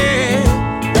 baby,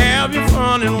 have your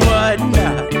fun and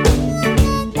whatnot.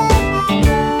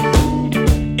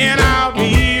 And I'll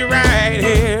be right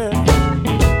here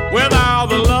with all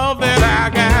the love that I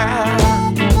got.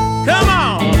 Come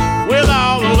on, with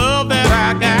all the love that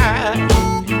I got.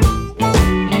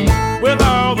 With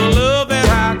all the love that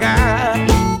I got.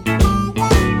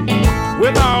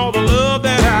 With all the love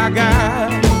that I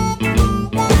got.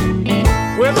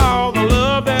 With all the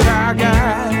love that I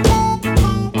got.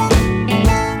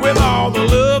 With all the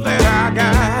love that I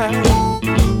got.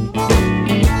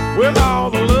 With all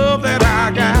the love that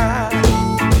I got.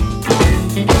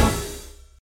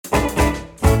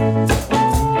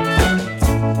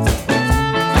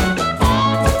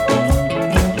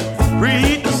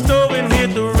 Read the stove and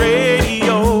hit the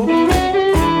radio.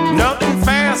 Nothing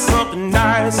fast, something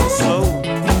nice and slow.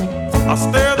 I'll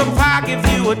stir the pot, give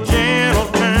you a gentle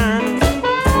turn.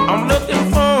 I'm looking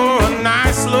for a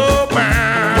nice slow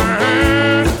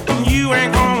burn. You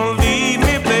ain't gonna leave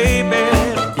me, baby.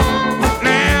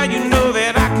 Now you know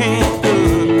that I can't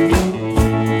cook,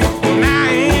 and I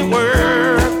ain't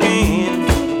working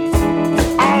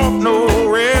off no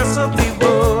recipe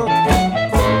book.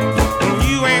 And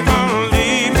you ain't gonna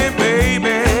leave me,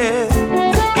 baby,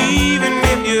 even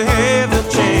if you had the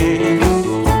chance.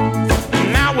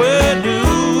 Now we're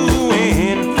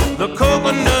doing the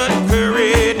coconut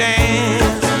curry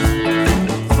dance.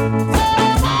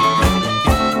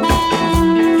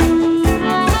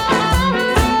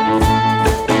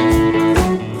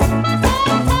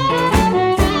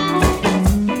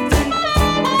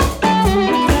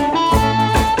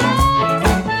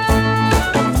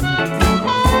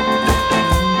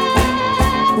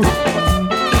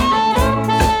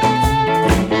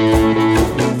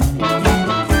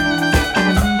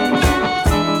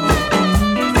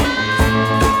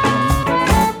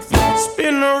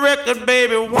 Spin the record,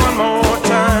 baby, one more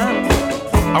time.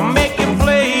 I'll make you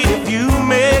play if you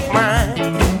make mine.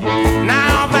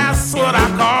 Now that's what I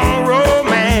call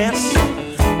romance.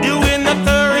 Doing the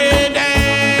curry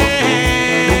dance.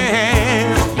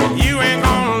 You ain't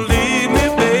gonna leave me,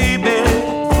 baby.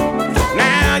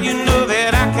 Now you know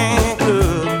that I can't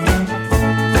cook,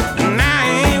 and I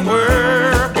ain't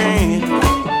working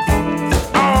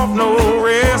off no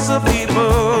recipe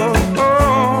book.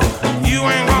 Oh, you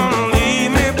ain't gonna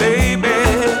leave me, baby,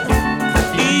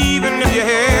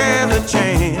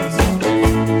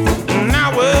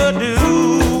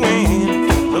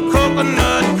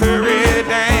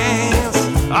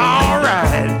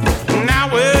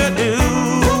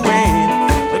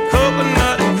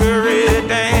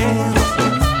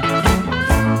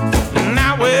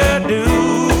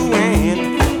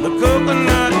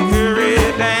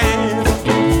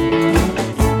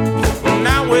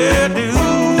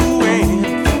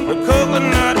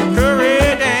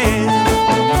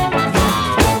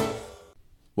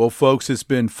 folks, it's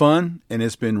been fun and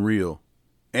it's been real.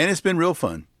 And it's been real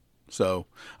fun. So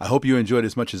I hope you enjoyed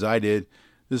as much as I did.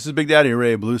 This is Big Daddy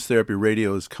Ray. Blues Therapy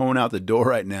Radio is going out the door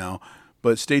right now.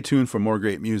 But stay tuned for more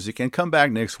great music. And come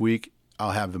back next week.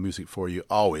 I'll have the music for you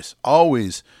always.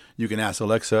 Always. You can ask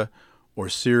Alexa or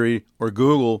Siri or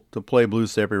Google to play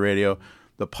Blues Therapy Radio.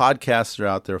 The podcasts are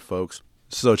out there, folks.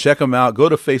 So check them out. Go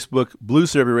to Facebook,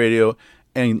 Blues Therapy Radio,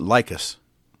 and like us.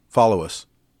 Follow us,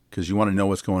 because you want to know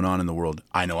what's going on in the world.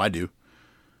 I know I do.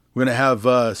 We're going to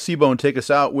have C-Bone take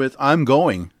us out with I'm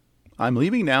Going. I'm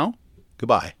leaving now.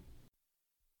 Goodbye.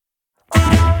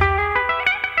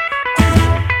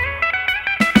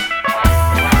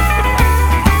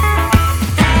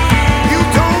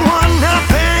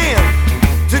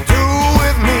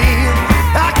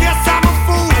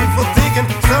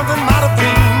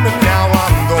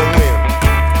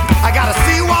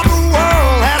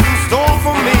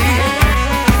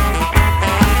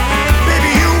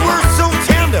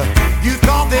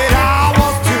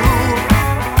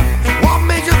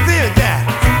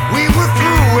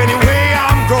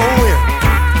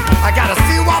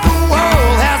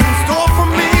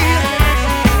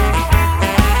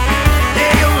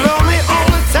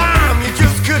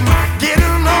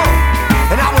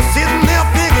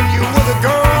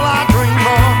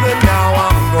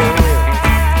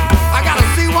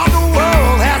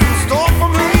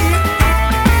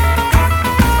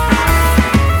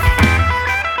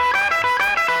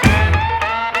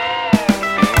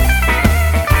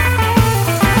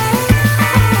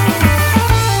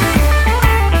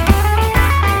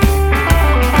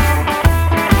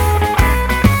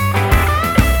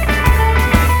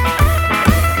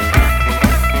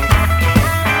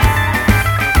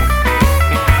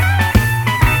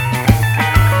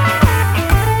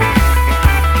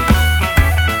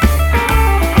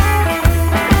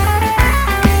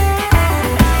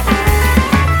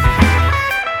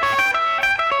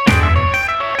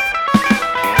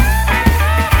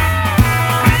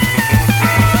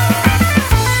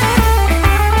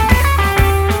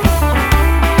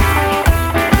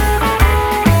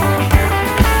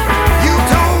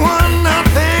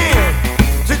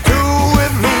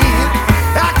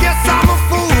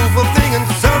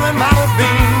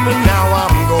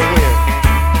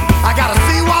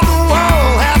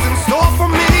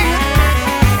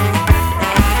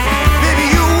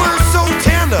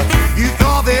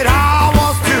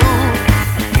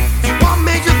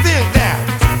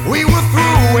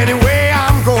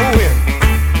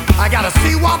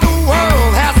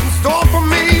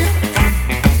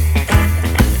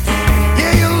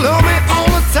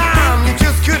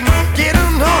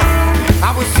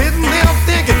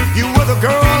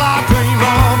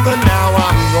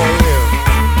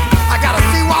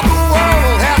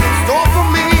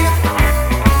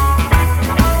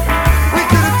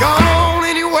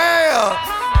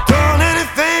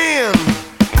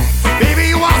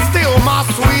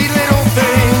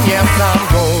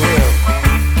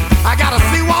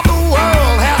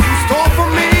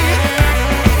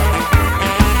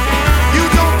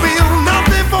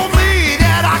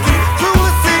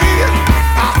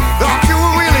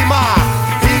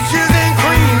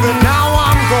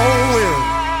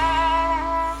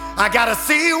 I gotta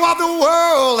see what the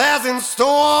world has in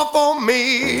store for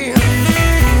me.